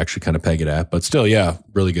I would actually kind of peg it at. But still, yeah,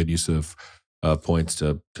 really good use of points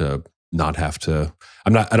to not have to. I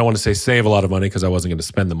don't want to say save a lot of money because I wasn't going to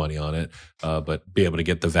spend the money on it, but be able to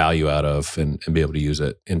get the value out of and be able to use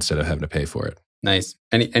it instead of having to pay for it. Nice.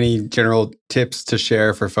 Any general tips to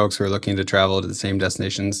share for folks who are looking to travel to the same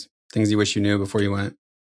destinations? Things you wish you knew before you went?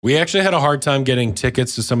 We actually had a hard time getting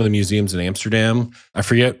tickets to some of the museums in Amsterdam. I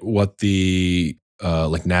forget what the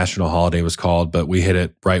like national holiday was called, but we hit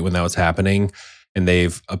it right when that was happening, and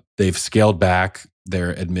they've scaled back their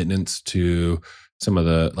admittance to some of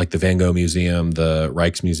the like the Van Gogh Museum, the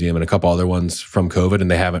Rijksmuseum, and a couple other ones from COVID, and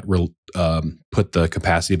they haven't put the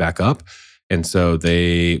capacity back up. And so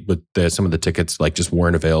some of the tickets like just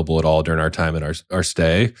weren't available at all during our time in our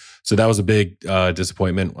stay. So that was a big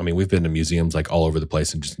disappointment. I mean, we've been to museums like all over the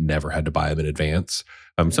place and just never had to buy them in advance.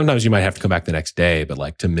 Sometimes you might have to come back the next day, but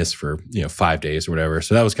like to miss for 5 days or whatever.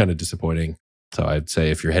 So that was kind of disappointing. So I'd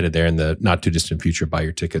say if you're headed there in the not too distant future, buy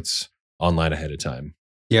your tickets online ahead of time.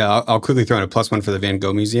 Yeah, I'll quickly throw in a +1 for the Van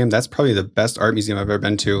Gogh Museum. That's probably the best art museum I've ever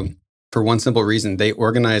been to for one simple reason. They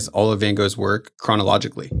organize all of Van Gogh's work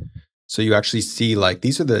chronologically. So you actually see like,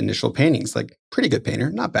 these are the initial paintings, like pretty good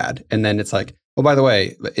painter, not bad. And then it's like, oh, by the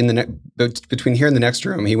way, between here and the next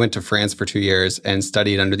room, he went to France for 2 years and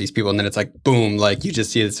studied under these people. And then it's like, boom, like you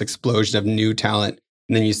just see this explosion of new talent.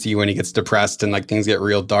 And then you see when he gets depressed and like things get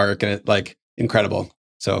real dark and it like incredible.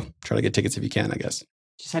 So try to get tickets if you can, I guess.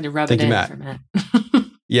 Just had to rub Thank it you, in Matt. for Matt.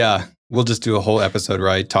 Yeah, we'll just do a whole episode where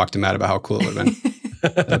I talk to Matt about how cool it would have been.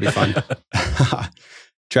 That'd be fun.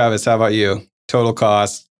 Travis, how about you? Total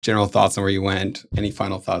cost, general thoughts on where you went. Any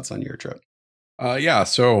final thoughts on your trip? Yeah.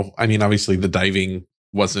 So, I mean, obviously the diving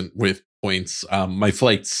wasn't with points. My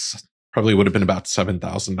flights probably would have been about $7,000,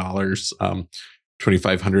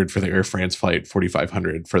 $2,500 for the Air France flight,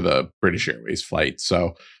 $4,500 for the British Airways flight.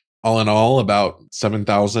 So all in all, about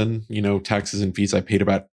 $7,000, taxes and fees. I paid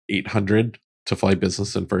about $800 to fly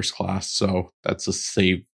business and first class. So that's a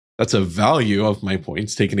save. That's a value of my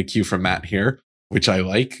points, taking a cue from Matt here, which I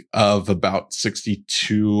like, of about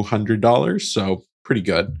 $6,200. So pretty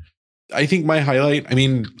good. I think my highlight, I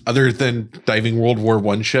mean, other than diving World War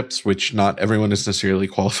I ships, which not everyone is necessarily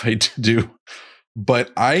qualified to do,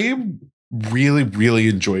 but I really, really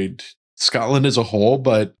enjoyed Scotland as a whole,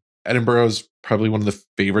 but Edinburgh is probably one of the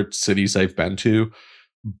favorite cities I've been to.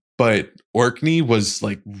 But Orkney was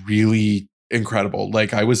like really incredible.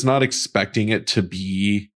 Like I was not expecting it to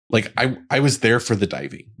be like, I was there for the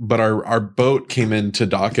diving, but our boat came into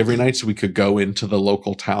dock every night so we could go into the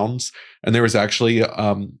local towns. And there was actually,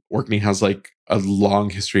 Orkney has like a long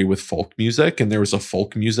history with folk music, and there was a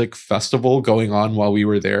folk music festival going on while we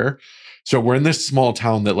were there. So we're in this small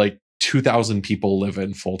town that like 2,000 people live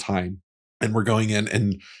in full time, and we're going in,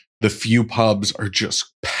 and the few pubs are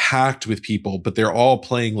just packed with people, but they're all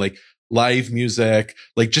playing like live music,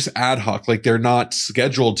 like just ad hoc, like they're not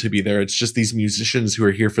scheduled to be there. It's just these musicians who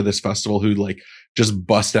are here for this festival who like just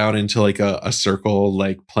bust out into like a circle,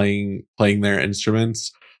 like playing their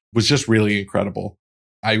instruments. Was just really incredible.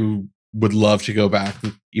 I would love to go back,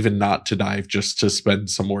 even not to dive, just to spend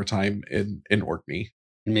some more time in Orkney.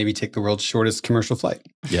 And maybe take the world's shortest commercial flight.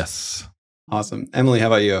 Yes. Awesome. Emily, how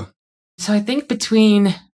about you? So I think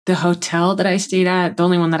between the hotel that I stayed at, the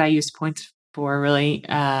only one that I used points for really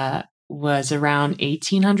was around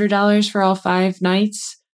 $1,800 for all 5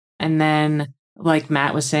 nights. And then, like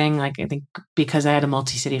Matt was saying, like I think because I had a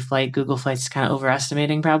multi-city flight, Google Flights is kind of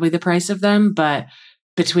overestimating probably the price of them. But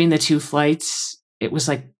between the 2 flights, it was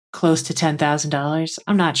like close to $10,000.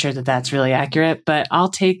 I'm not sure that that's really accurate, but I'll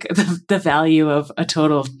take the value of a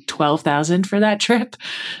total of $12,000 for that trip.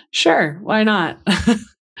 Sure, why not?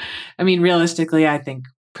 I mean, realistically, I think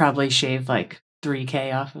probably shave like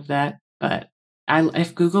 $3,000 off of that. But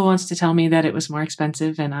if Google wants to tell me that it was more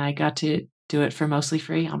expensive and I got to do it for mostly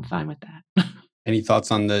free, I'm fine with that. Any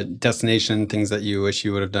thoughts on the destination, things that you wish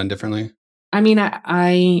you would have done differently? I mean,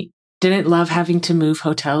 I didn't love having to move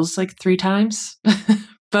hotels like 3 times.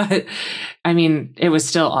 But I mean, it was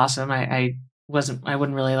still awesome. I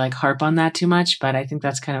wouldn't really like harp on that too much, but I think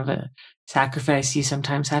that's kind of a sacrifice you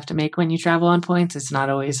sometimes have to make when you travel on points. It's not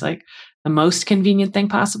always like the most convenient thing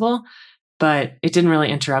possible, but it didn't really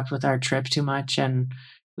interrupt with our trip too much. And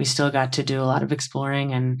we still got to do a lot of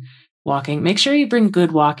exploring and walking. Make sure you bring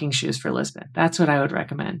good walking shoes for Lisbon. That's what I would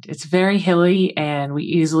recommend. It's very hilly and we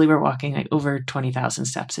easily were walking like over 20,000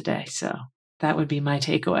 steps a day. So that would be my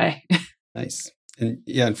takeaway. Nice. And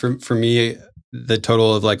yeah, and for me, the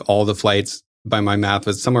total of like all the flights by my math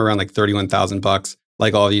was somewhere around like $31,000.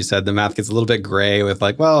 Like all of you said, the math gets a little bit gray with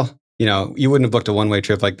like, well, you know, you wouldn't have booked a one-way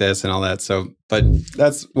trip like this and all that. So, but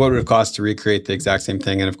that's what it would have cost to recreate the exact same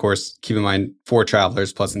thing. And of course, keep in mind 4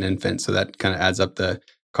 travelers plus an infant. So that kind of adds up the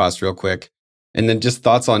cost real quick. And then just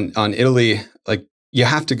thoughts on Italy, like you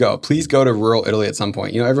have to go. Please go to rural Italy at some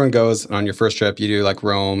point. You know, everyone goes on your first trip, you do like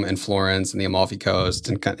Rome and Florence and the Amalfi Coast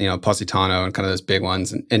and, you know, Positano and kind of those big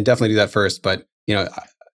ones and definitely do that first. But, you know,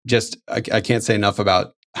 I can't say enough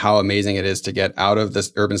about how amazing it is to get out of the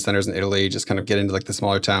urban centers in Italy, just kind of get into like the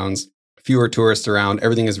smaller towns, fewer tourists around.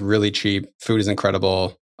 Everything is really cheap. Food is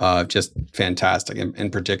incredible. Just fantastic. In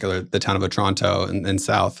particular, the town of Otranto and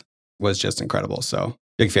south was just incredible. So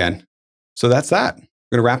big fan. So that's that.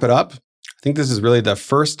 We're going to wrap it up. I think this is really the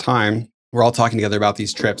first time we're all talking together about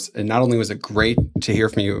these trips. And not only was it great to hear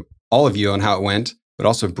from you, all of you, on how it went, but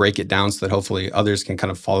also break it down so that hopefully others can kind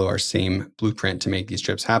of follow our same blueprint to make these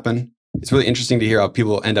trips happen. It's really interesting to hear how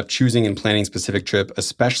people end up choosing and planning a specific trip,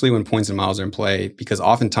 especially when points and miles are in play, because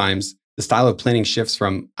oftentimes the style of planning shifts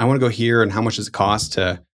from, I want to go here and how much does it cost,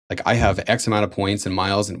 to like, I have X amount of points and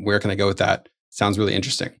miles and where can I go with that? Sounds really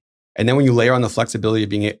interesting. And then when you layer on the flexibility of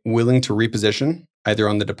being willing to reposition, either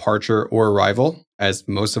on the departure or arrival, as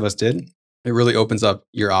most of us did, it really opens up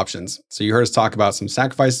your options. So you heard us talk about some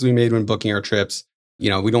sacrifices we made when booking our trips. You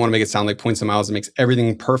know, we don't want to make it sound like points and miles. It makes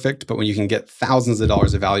everything perfect, but when you can get thousands of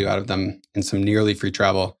dollars of value out of them in some nearly free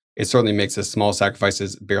travel, it certainly makes the small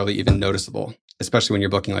sacrifices barely even noticeable, especially when you're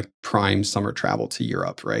booking like prime summer travel to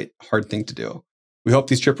Europe, right? Hard thing to do. We hope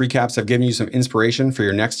these trip recaps have given you some inspiration for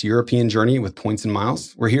your next European journey with points and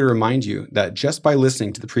miles. We're here to remind you that just by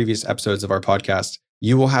listening to the previous episodes of our podcast,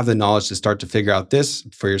 you will have the knowledge to start to figure out this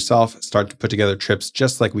for yourself, start to put together trips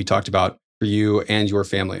just like we talked about for you and your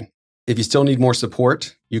family. If you still need more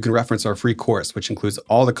support, you can reference our free course, which includes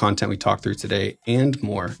all the content we talked through today and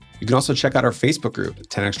more. You can also check out our Facebook group,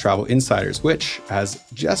 10X Travel Insiders, which has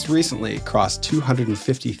just recently crossed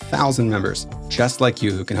 250,000 members, just like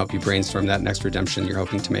you, who can help you brainstorm that next redemption you're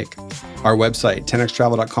hoping to make. Our website,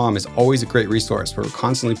 10xtravel.com, is always a great resource where we're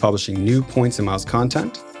constantly publishing new points and miles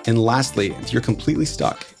content. And lastly, if you're completely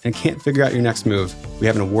stuck and can't figure out your next move, we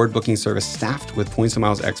have an award booking service staffed with points and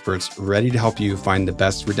miles experts ready to help you find the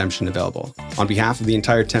best redemption available. On behalf of the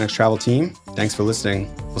entire 10X Travel team, thanks for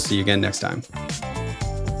listening. We'll see you again next time.